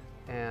things.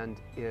 And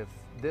if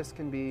this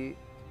can be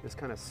this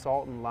kind of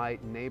salt and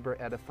light, neighbor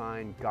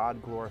edifying,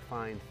 God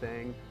glorifying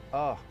thing,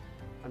 oh,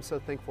 I'm so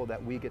thankful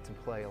that we get to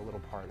play a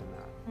little part in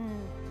that.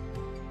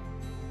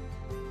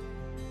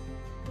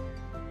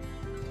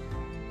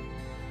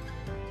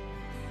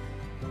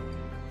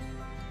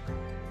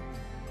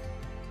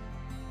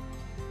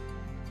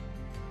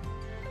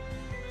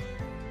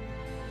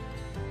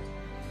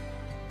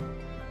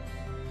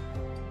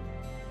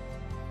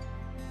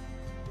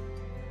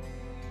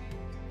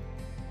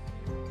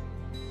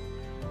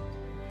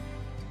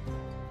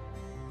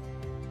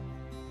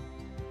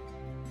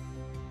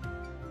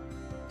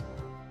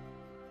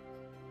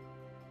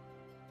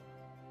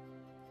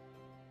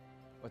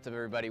 What's up,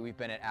 everybody? We've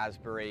been at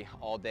Asbury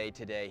all day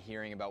today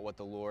hearing about what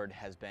the Lord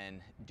has been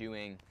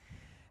doing.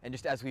 And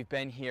just as we've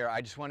been here,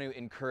 I just want to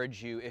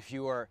encourage you, if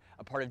you are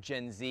a part of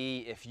Gen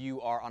Z, if you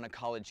are on a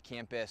college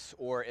campus,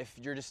 or if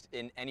you're just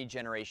in any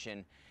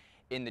generation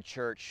in the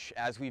church,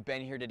 as we've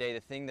been here today, the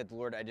thing that the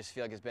Lord, I just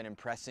feel like has been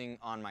impressing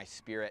on my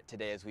spirit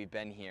today as we've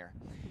been here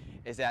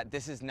is that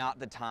this is not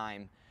the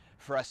time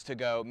for us to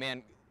go,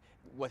 man,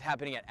 what's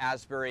happening at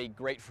Asbury,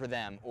 great for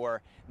them,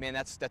 or man,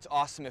 that's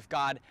awesome. If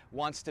God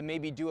wants to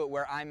maybe do it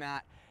where I'm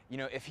at, you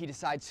know, if he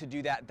decides to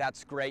do that,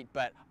 that's great,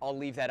 but I'll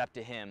leave that up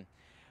to him.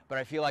 But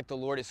I feel like the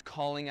Lord is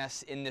calling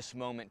us in this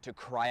moment to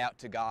cry out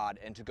to God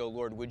and to go,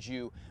 Lord, would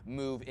you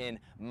move in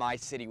my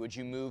city? Would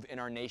you move in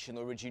our nation?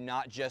 Lord, would you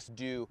not just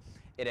do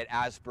it at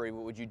Asbury,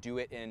 but would you do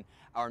it in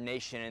our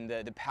nation?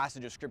 And the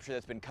passage of scripture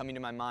that's been coming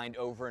to my mind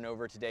over and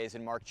over today is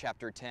in Mark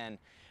chapter 10,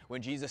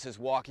 when Jesus is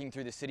walking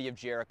through the city of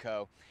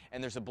Jericho,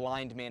 and there's a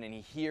blind man, and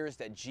he hears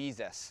that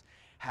Jesus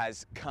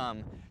has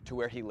come to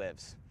where he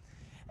lives.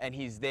 And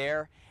he's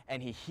there,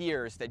 and he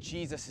hears that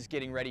Jesus is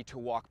getting ready to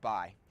walk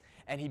by.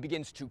 And he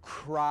begins to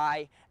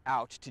cry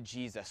out to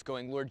Jesus,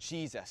 going, Lord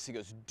Jesus, he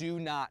goes, do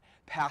not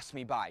pass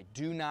me by.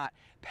 Do not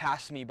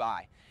pass me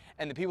by.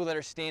 And the people that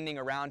are standing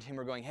around him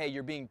are going, hey,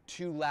 you're being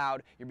too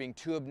loud. You're being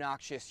too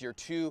obnoxious. You're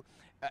too,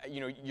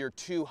 you're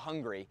too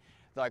hungry.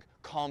 They're like,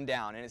 calm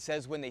down. And it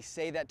says when they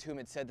say that to him,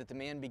 it said that the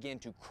man began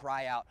to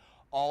cry out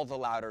all the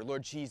louder,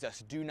 Lord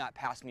Jesus, do not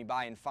pass me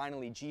by. And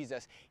finally,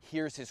 Jesus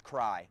hears his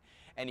cry,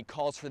 and he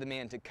calls for the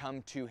man to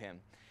come to him,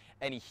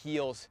 and he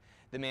heals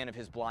the man of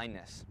his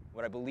blindness.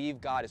 What I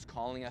believe God is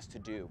calling us to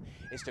do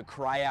is to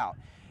cry out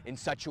in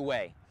such a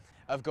way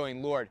of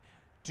going, Lord,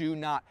 do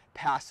not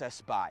pass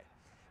us by.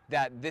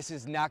 That this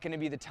is not going to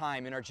be the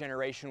time in our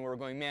generation where we're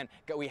going, man,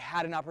 God, we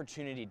had an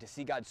opportunity to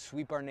see God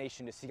sweep our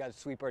nation, to see God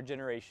sweep our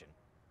generation.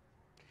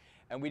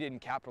 And we didn't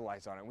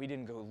capitalize on it. We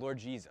didn't go, Lord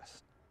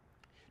Jesus,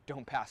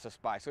 don't pass us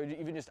by. So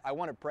even just, I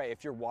want to pray,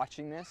 if you're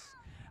watching this,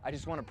 I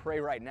just want to pray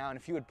right now. And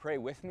if you would pray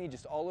with me,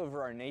 just all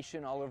over our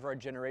nation, all over our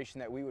generation,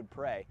 that we would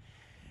pray.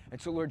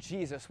 And so, Lord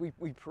Jesus, we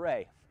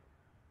pray.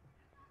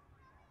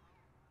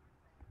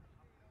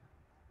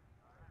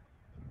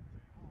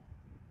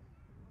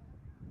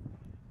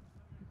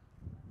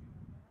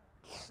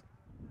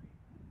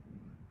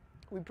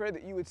 We pray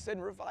that you would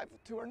send revival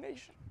to our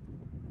nation.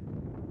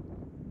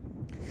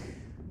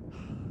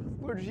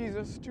 Lord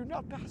Jesus, do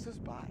not pass us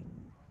by.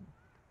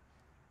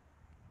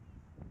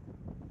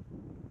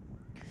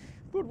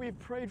 Lord, we've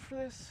prayed for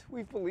this.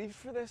 We've believed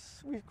for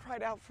this. We've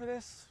cried out for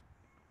this.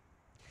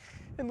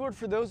 And Lord,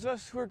 for those of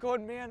us who are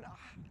going, man,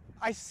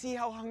 I see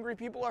how hungry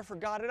people are for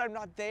God and I'm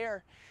not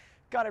there.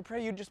 God, I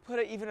pray you just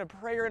put even a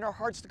prayer in our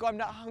hearts to go, I'm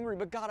not hungry,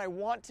 but God, I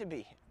want to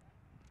be.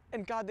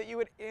 And God, that you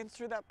would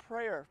answer that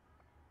prayer.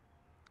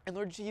 And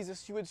Lord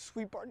Jesus, you would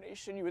sweep our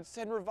nation. You would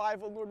send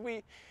revival. Lord,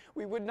 we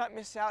would not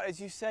miss out. As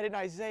you said in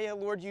Isaiah,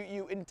 Lord,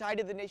 you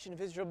indicted the nation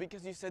of Israel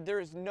because you said there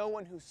is no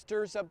one who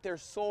stirs up their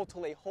soul to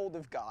lay hold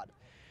of God.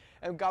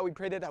 And God, we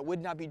pray that that would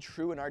not be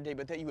true in our day,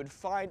 but that you would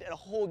find a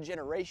whole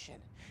generation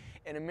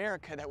in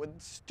America that would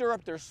stir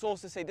up their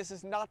souls to say, this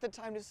is not the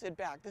time to sit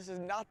back. This is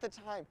not the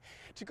time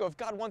to go. If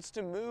God wants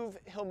to move,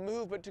 he'll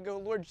move, but to go,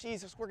 Lord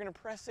Jesus, we're going to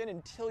press in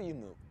until you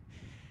move.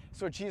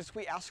 So Jesus,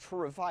 we ask for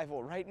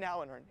revival right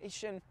now in our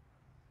nation.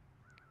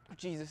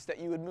 Jesus, that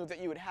you would move,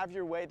 that you would have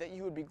your way, that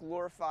you would be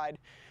glorified.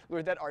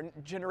 Lord, that our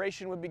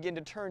generation would begin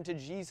to turn to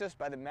Jesus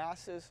by the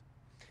masses.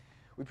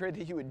 We pray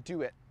that you would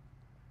do it,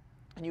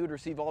 and you would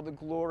receive all the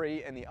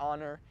glory and the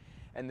honor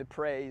and the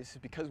praise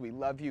because we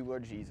love you,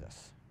 Lord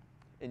Jesus.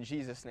 In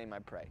Jesus' name I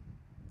pray.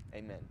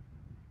 Amen.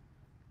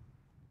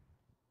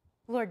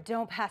 Lord,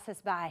 don't pass us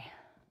by.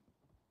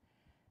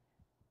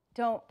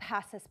 Don't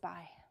pass us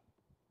by.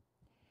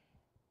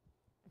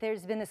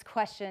 There's been this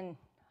question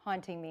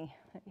haunting me.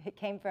 It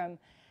came from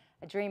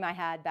a dream I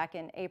had back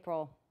in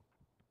April.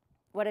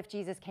 What if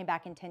Jesus came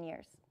back in 10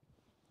 years?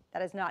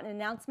 That is not an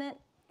announcement.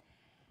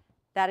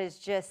 That is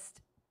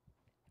just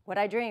what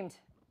I dreamed.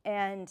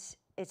 And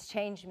it's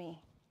changed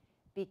me,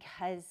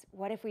 because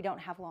what if we don't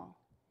have long?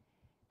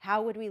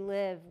 How would we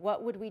live?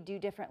 What would we do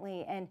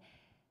differently? And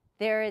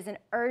there is an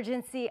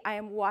urgency I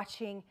am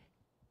watching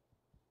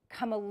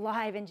come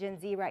alive in Gen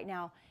Z right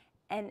now.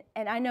 And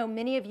I know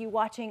many of you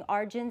watching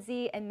are Gen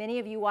Z, and many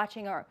of you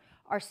watching are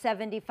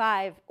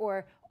 75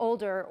 or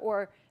older,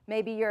 or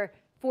maybe you're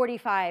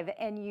 45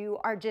 and you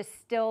are just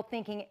still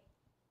thinking,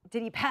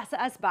 did he pass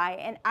us by?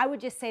 And I would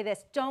just say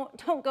this,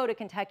 don't go to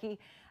Kentucky.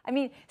 I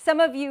mean, some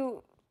of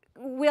you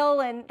will,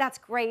 and that's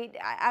great.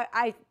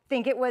 I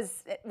think it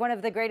was one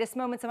of the greatest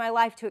moments of my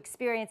life to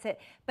experience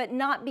it, but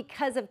not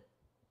because of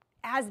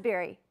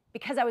Asbury,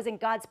 because I was in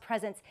God's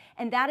presence.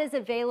 And that is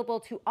available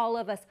to all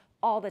of us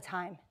all the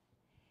time.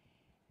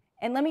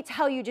 And let me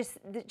tell you just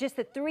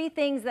the three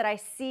things that I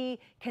see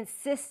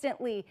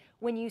consistently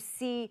when you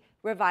see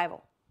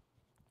revival.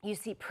 You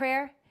see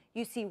prayer,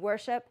 you see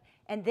worship,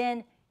 and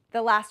then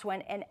the last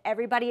one, and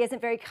everybody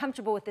isn't very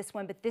comfortable with this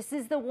one, but this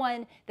is the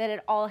one that it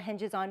all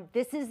hinges on.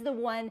 This is the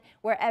one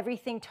where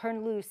everything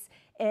turned loose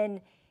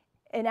in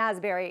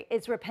Asbury.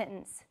 It's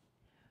repentance.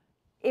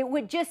 It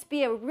would just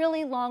be a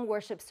really long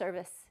worship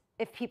service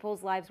if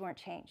people's lives weren't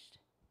changed.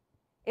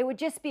 It would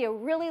just be a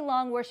really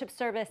long worship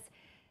service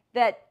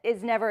that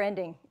is never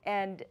ending.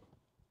 And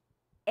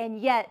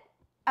yet,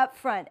 up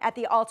front at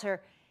the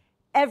altar,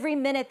 every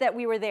minute that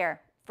we were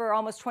there for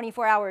almost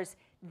 24 hours,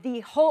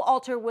 the whole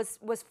altar was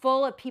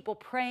full of people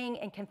praying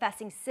and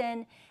confessing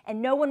sin,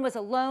 and no one was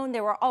alone.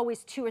 There were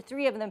always 2 or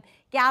 3 of them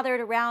gathered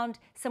around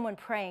someone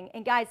praying.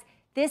 And guys,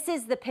 this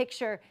is the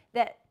picture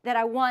that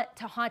I want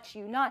to haunt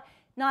you, not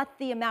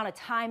the amount of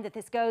time that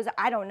this goes.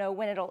 I don't know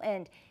when it'll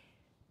end.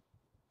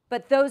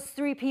 But those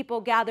 3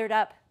 people gathered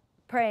up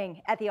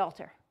praying at the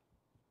altar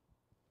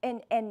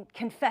and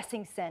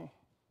confessing sin.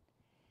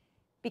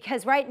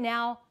 Because right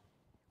now,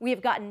 we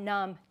have gotten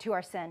numb to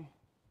our sin.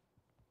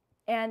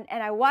 And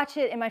I watch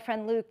it in my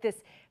friend Luke,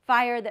 this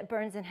fire that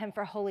burns in him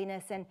for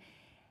holiness. And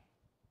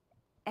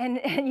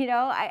you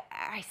know,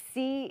 I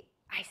see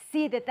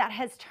that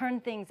has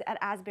turned things at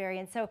Asbury.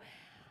 And so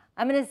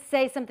I'm going to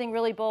say something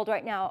really bold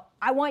right now.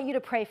 I want you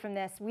to pray from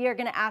this. We are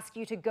going to ask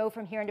you to go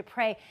from here and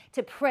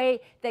to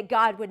pray that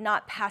God would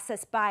not pass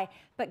us by.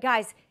 But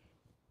guys,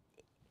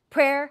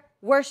 prayer,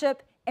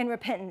 worship, and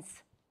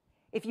repentance.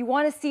 If you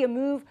want to see a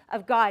move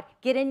of God,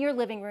 get in your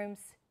living rooms,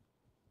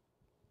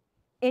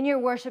 in your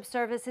worship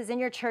services, in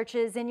your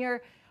churches, on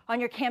your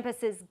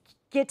campuses,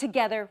 get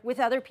together with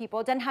other people.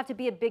 It doesn't have to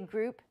be a big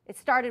group. It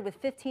started with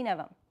 15 of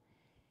them.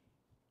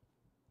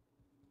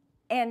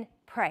 And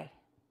pray.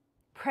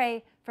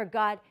 Pray for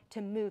God to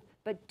move,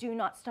 but do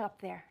not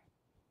stop there.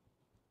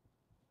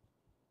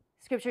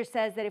 Scripture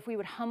says that if we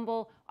would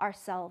humble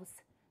ourselves,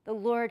 the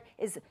Lord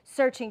is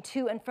searching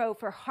to and fro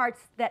for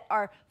hearts that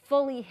are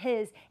fully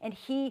his, and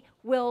he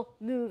will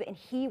move and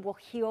he will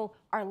heal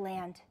our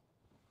land.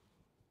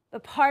 The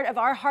part of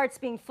our hearts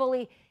being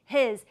fully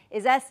his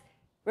is us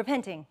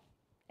repenting.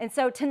 And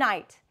so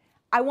tonight,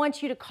 I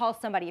want you to call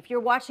somebody. If you're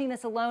watching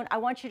this alone, I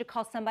want you to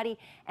call somebody,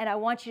 and I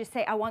want you to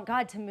say, I want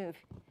God to move,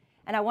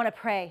 and I want to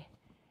pray,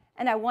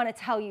 and I want to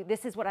tell you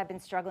this is what I've been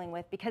struggling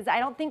with, because I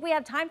don't think we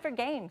have time for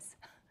games.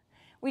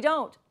 We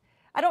don't.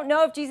 I don't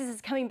know if Jesus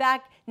is coming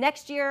back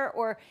next year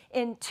or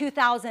in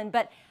 2000,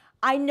 but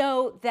I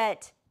know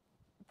that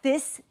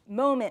this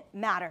moment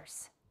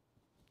matters.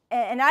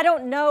 And I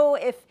don't know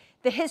if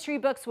the history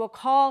books will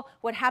call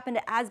what happened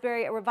to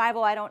Asbury a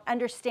revival. I don't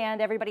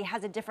understand. Everybody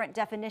has a different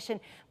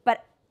definition,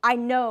 but I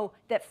know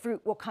that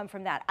fruit will come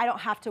from that. I don't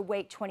have to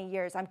wait 20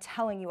 years. I'm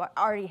telling you, I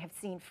already have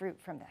seen fruit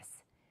from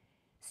this.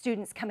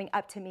 Students coming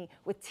up to me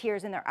with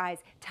tears in their eyes,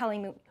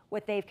 telling me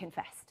what they've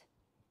confessed.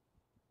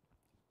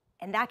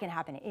 And that can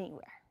happen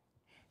anywhere.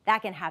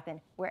 That can happen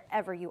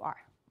wherever you are.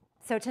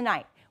 So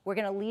tonight, we're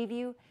going to leave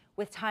you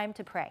with time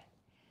to pray.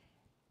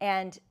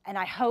 And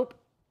I hope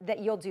that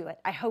you'll do it.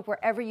 I hope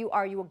wherever you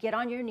are, you will get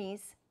on your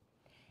knees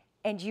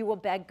and you will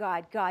beg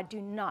God, God,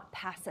 do not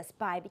pass us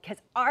by, because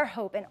our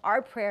hope and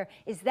our prayer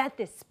is that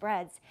this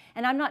spreads.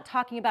 And I'm not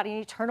talking about an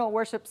eternal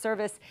worship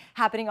service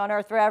happening on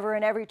earth forever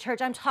in every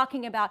church. I'm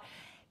talking about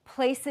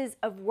places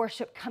of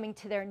worship coming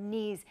to their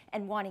knees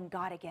and wanting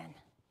God again.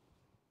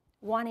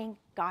 Wanting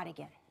God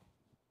again.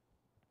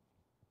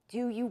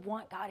 Do you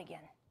want God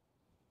again?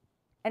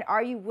 And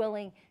are you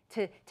willing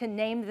to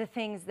name the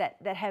things that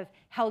have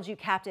held you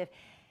captive?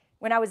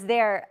 When I was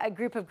there, a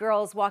group of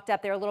girls walked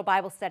up. They were a little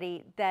Bible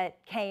study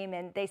that came,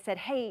 and they said,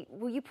 hey,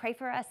 will you pray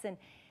for us? And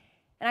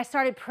I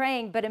started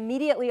praying, but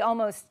immediately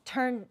almost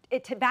turned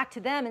it back to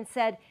them and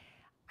said,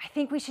 I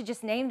think we should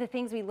just name the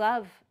things we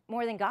love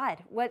more than God.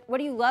 What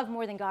do you love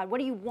more than God? What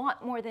do you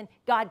want more than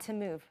God to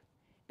move?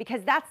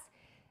 Because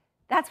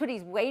that's what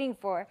he's waiting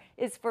for,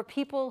 is for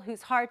people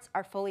whose hearts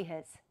are fully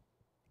his.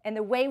 And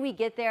the way we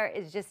get there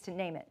is just to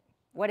name it.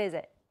 What is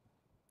it?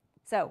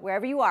 So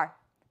wherever you are,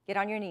 get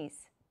on your knees.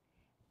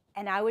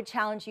 And I would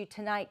challenge you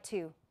tonight,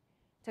 too,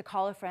 to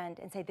call a friend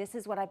and say, this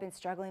is what I've been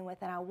struggling with,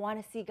 and I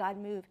want to see God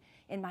move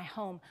in my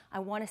home. I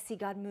want to see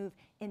God move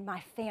in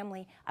my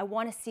family. I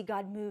want to see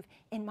God move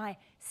in my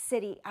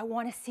city. I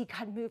want to see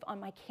God move on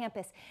my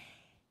campus.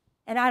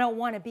 And I don't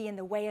want to be in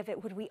the way of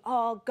it. Would we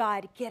all,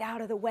 God, get out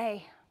of the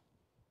way?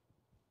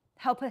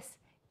 Help us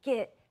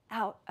get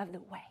out of the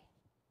way.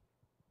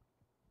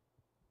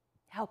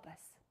 Help us.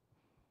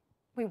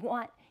 We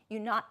want you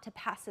not to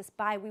pass us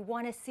by. We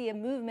want to see a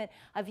movement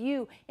of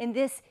you in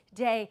this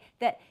day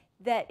that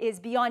is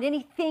beyond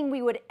anything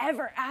we would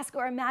ever ask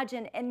or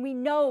imagine. And we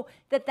know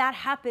that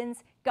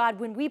happens, God,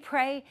 when we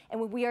pray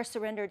and when we are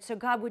surrendered. So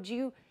God, would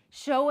you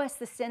show us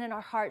the sin in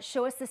our hearts,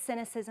 show us the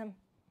cynicism,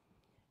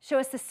 show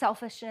us the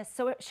selfishness,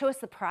 show us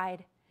the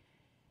pride,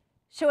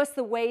 show us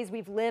the ways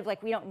we've lived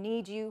like we don't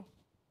need you.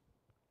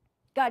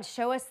 God,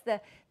 show us the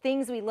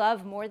things we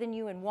love more than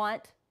you and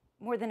want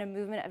more than a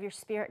movement of your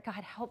Spirit.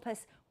 God, help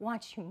us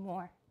want you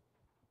more.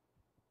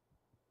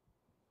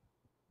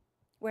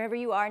 Wherever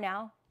you are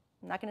now,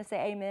 I'm not going to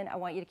say amen. I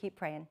want you to keep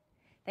praying.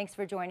 Thanks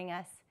for joining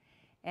us.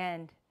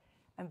 And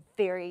I'm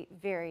very,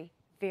 very,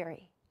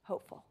 very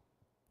hopeful.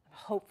 I'm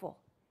hopeful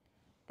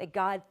that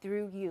God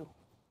through you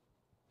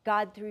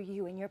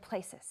in your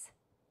places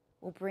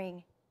will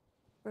bring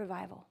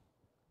revival.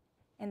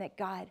 And that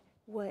God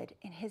would,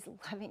 in his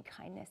loving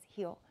kindness,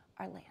 heal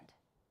our land.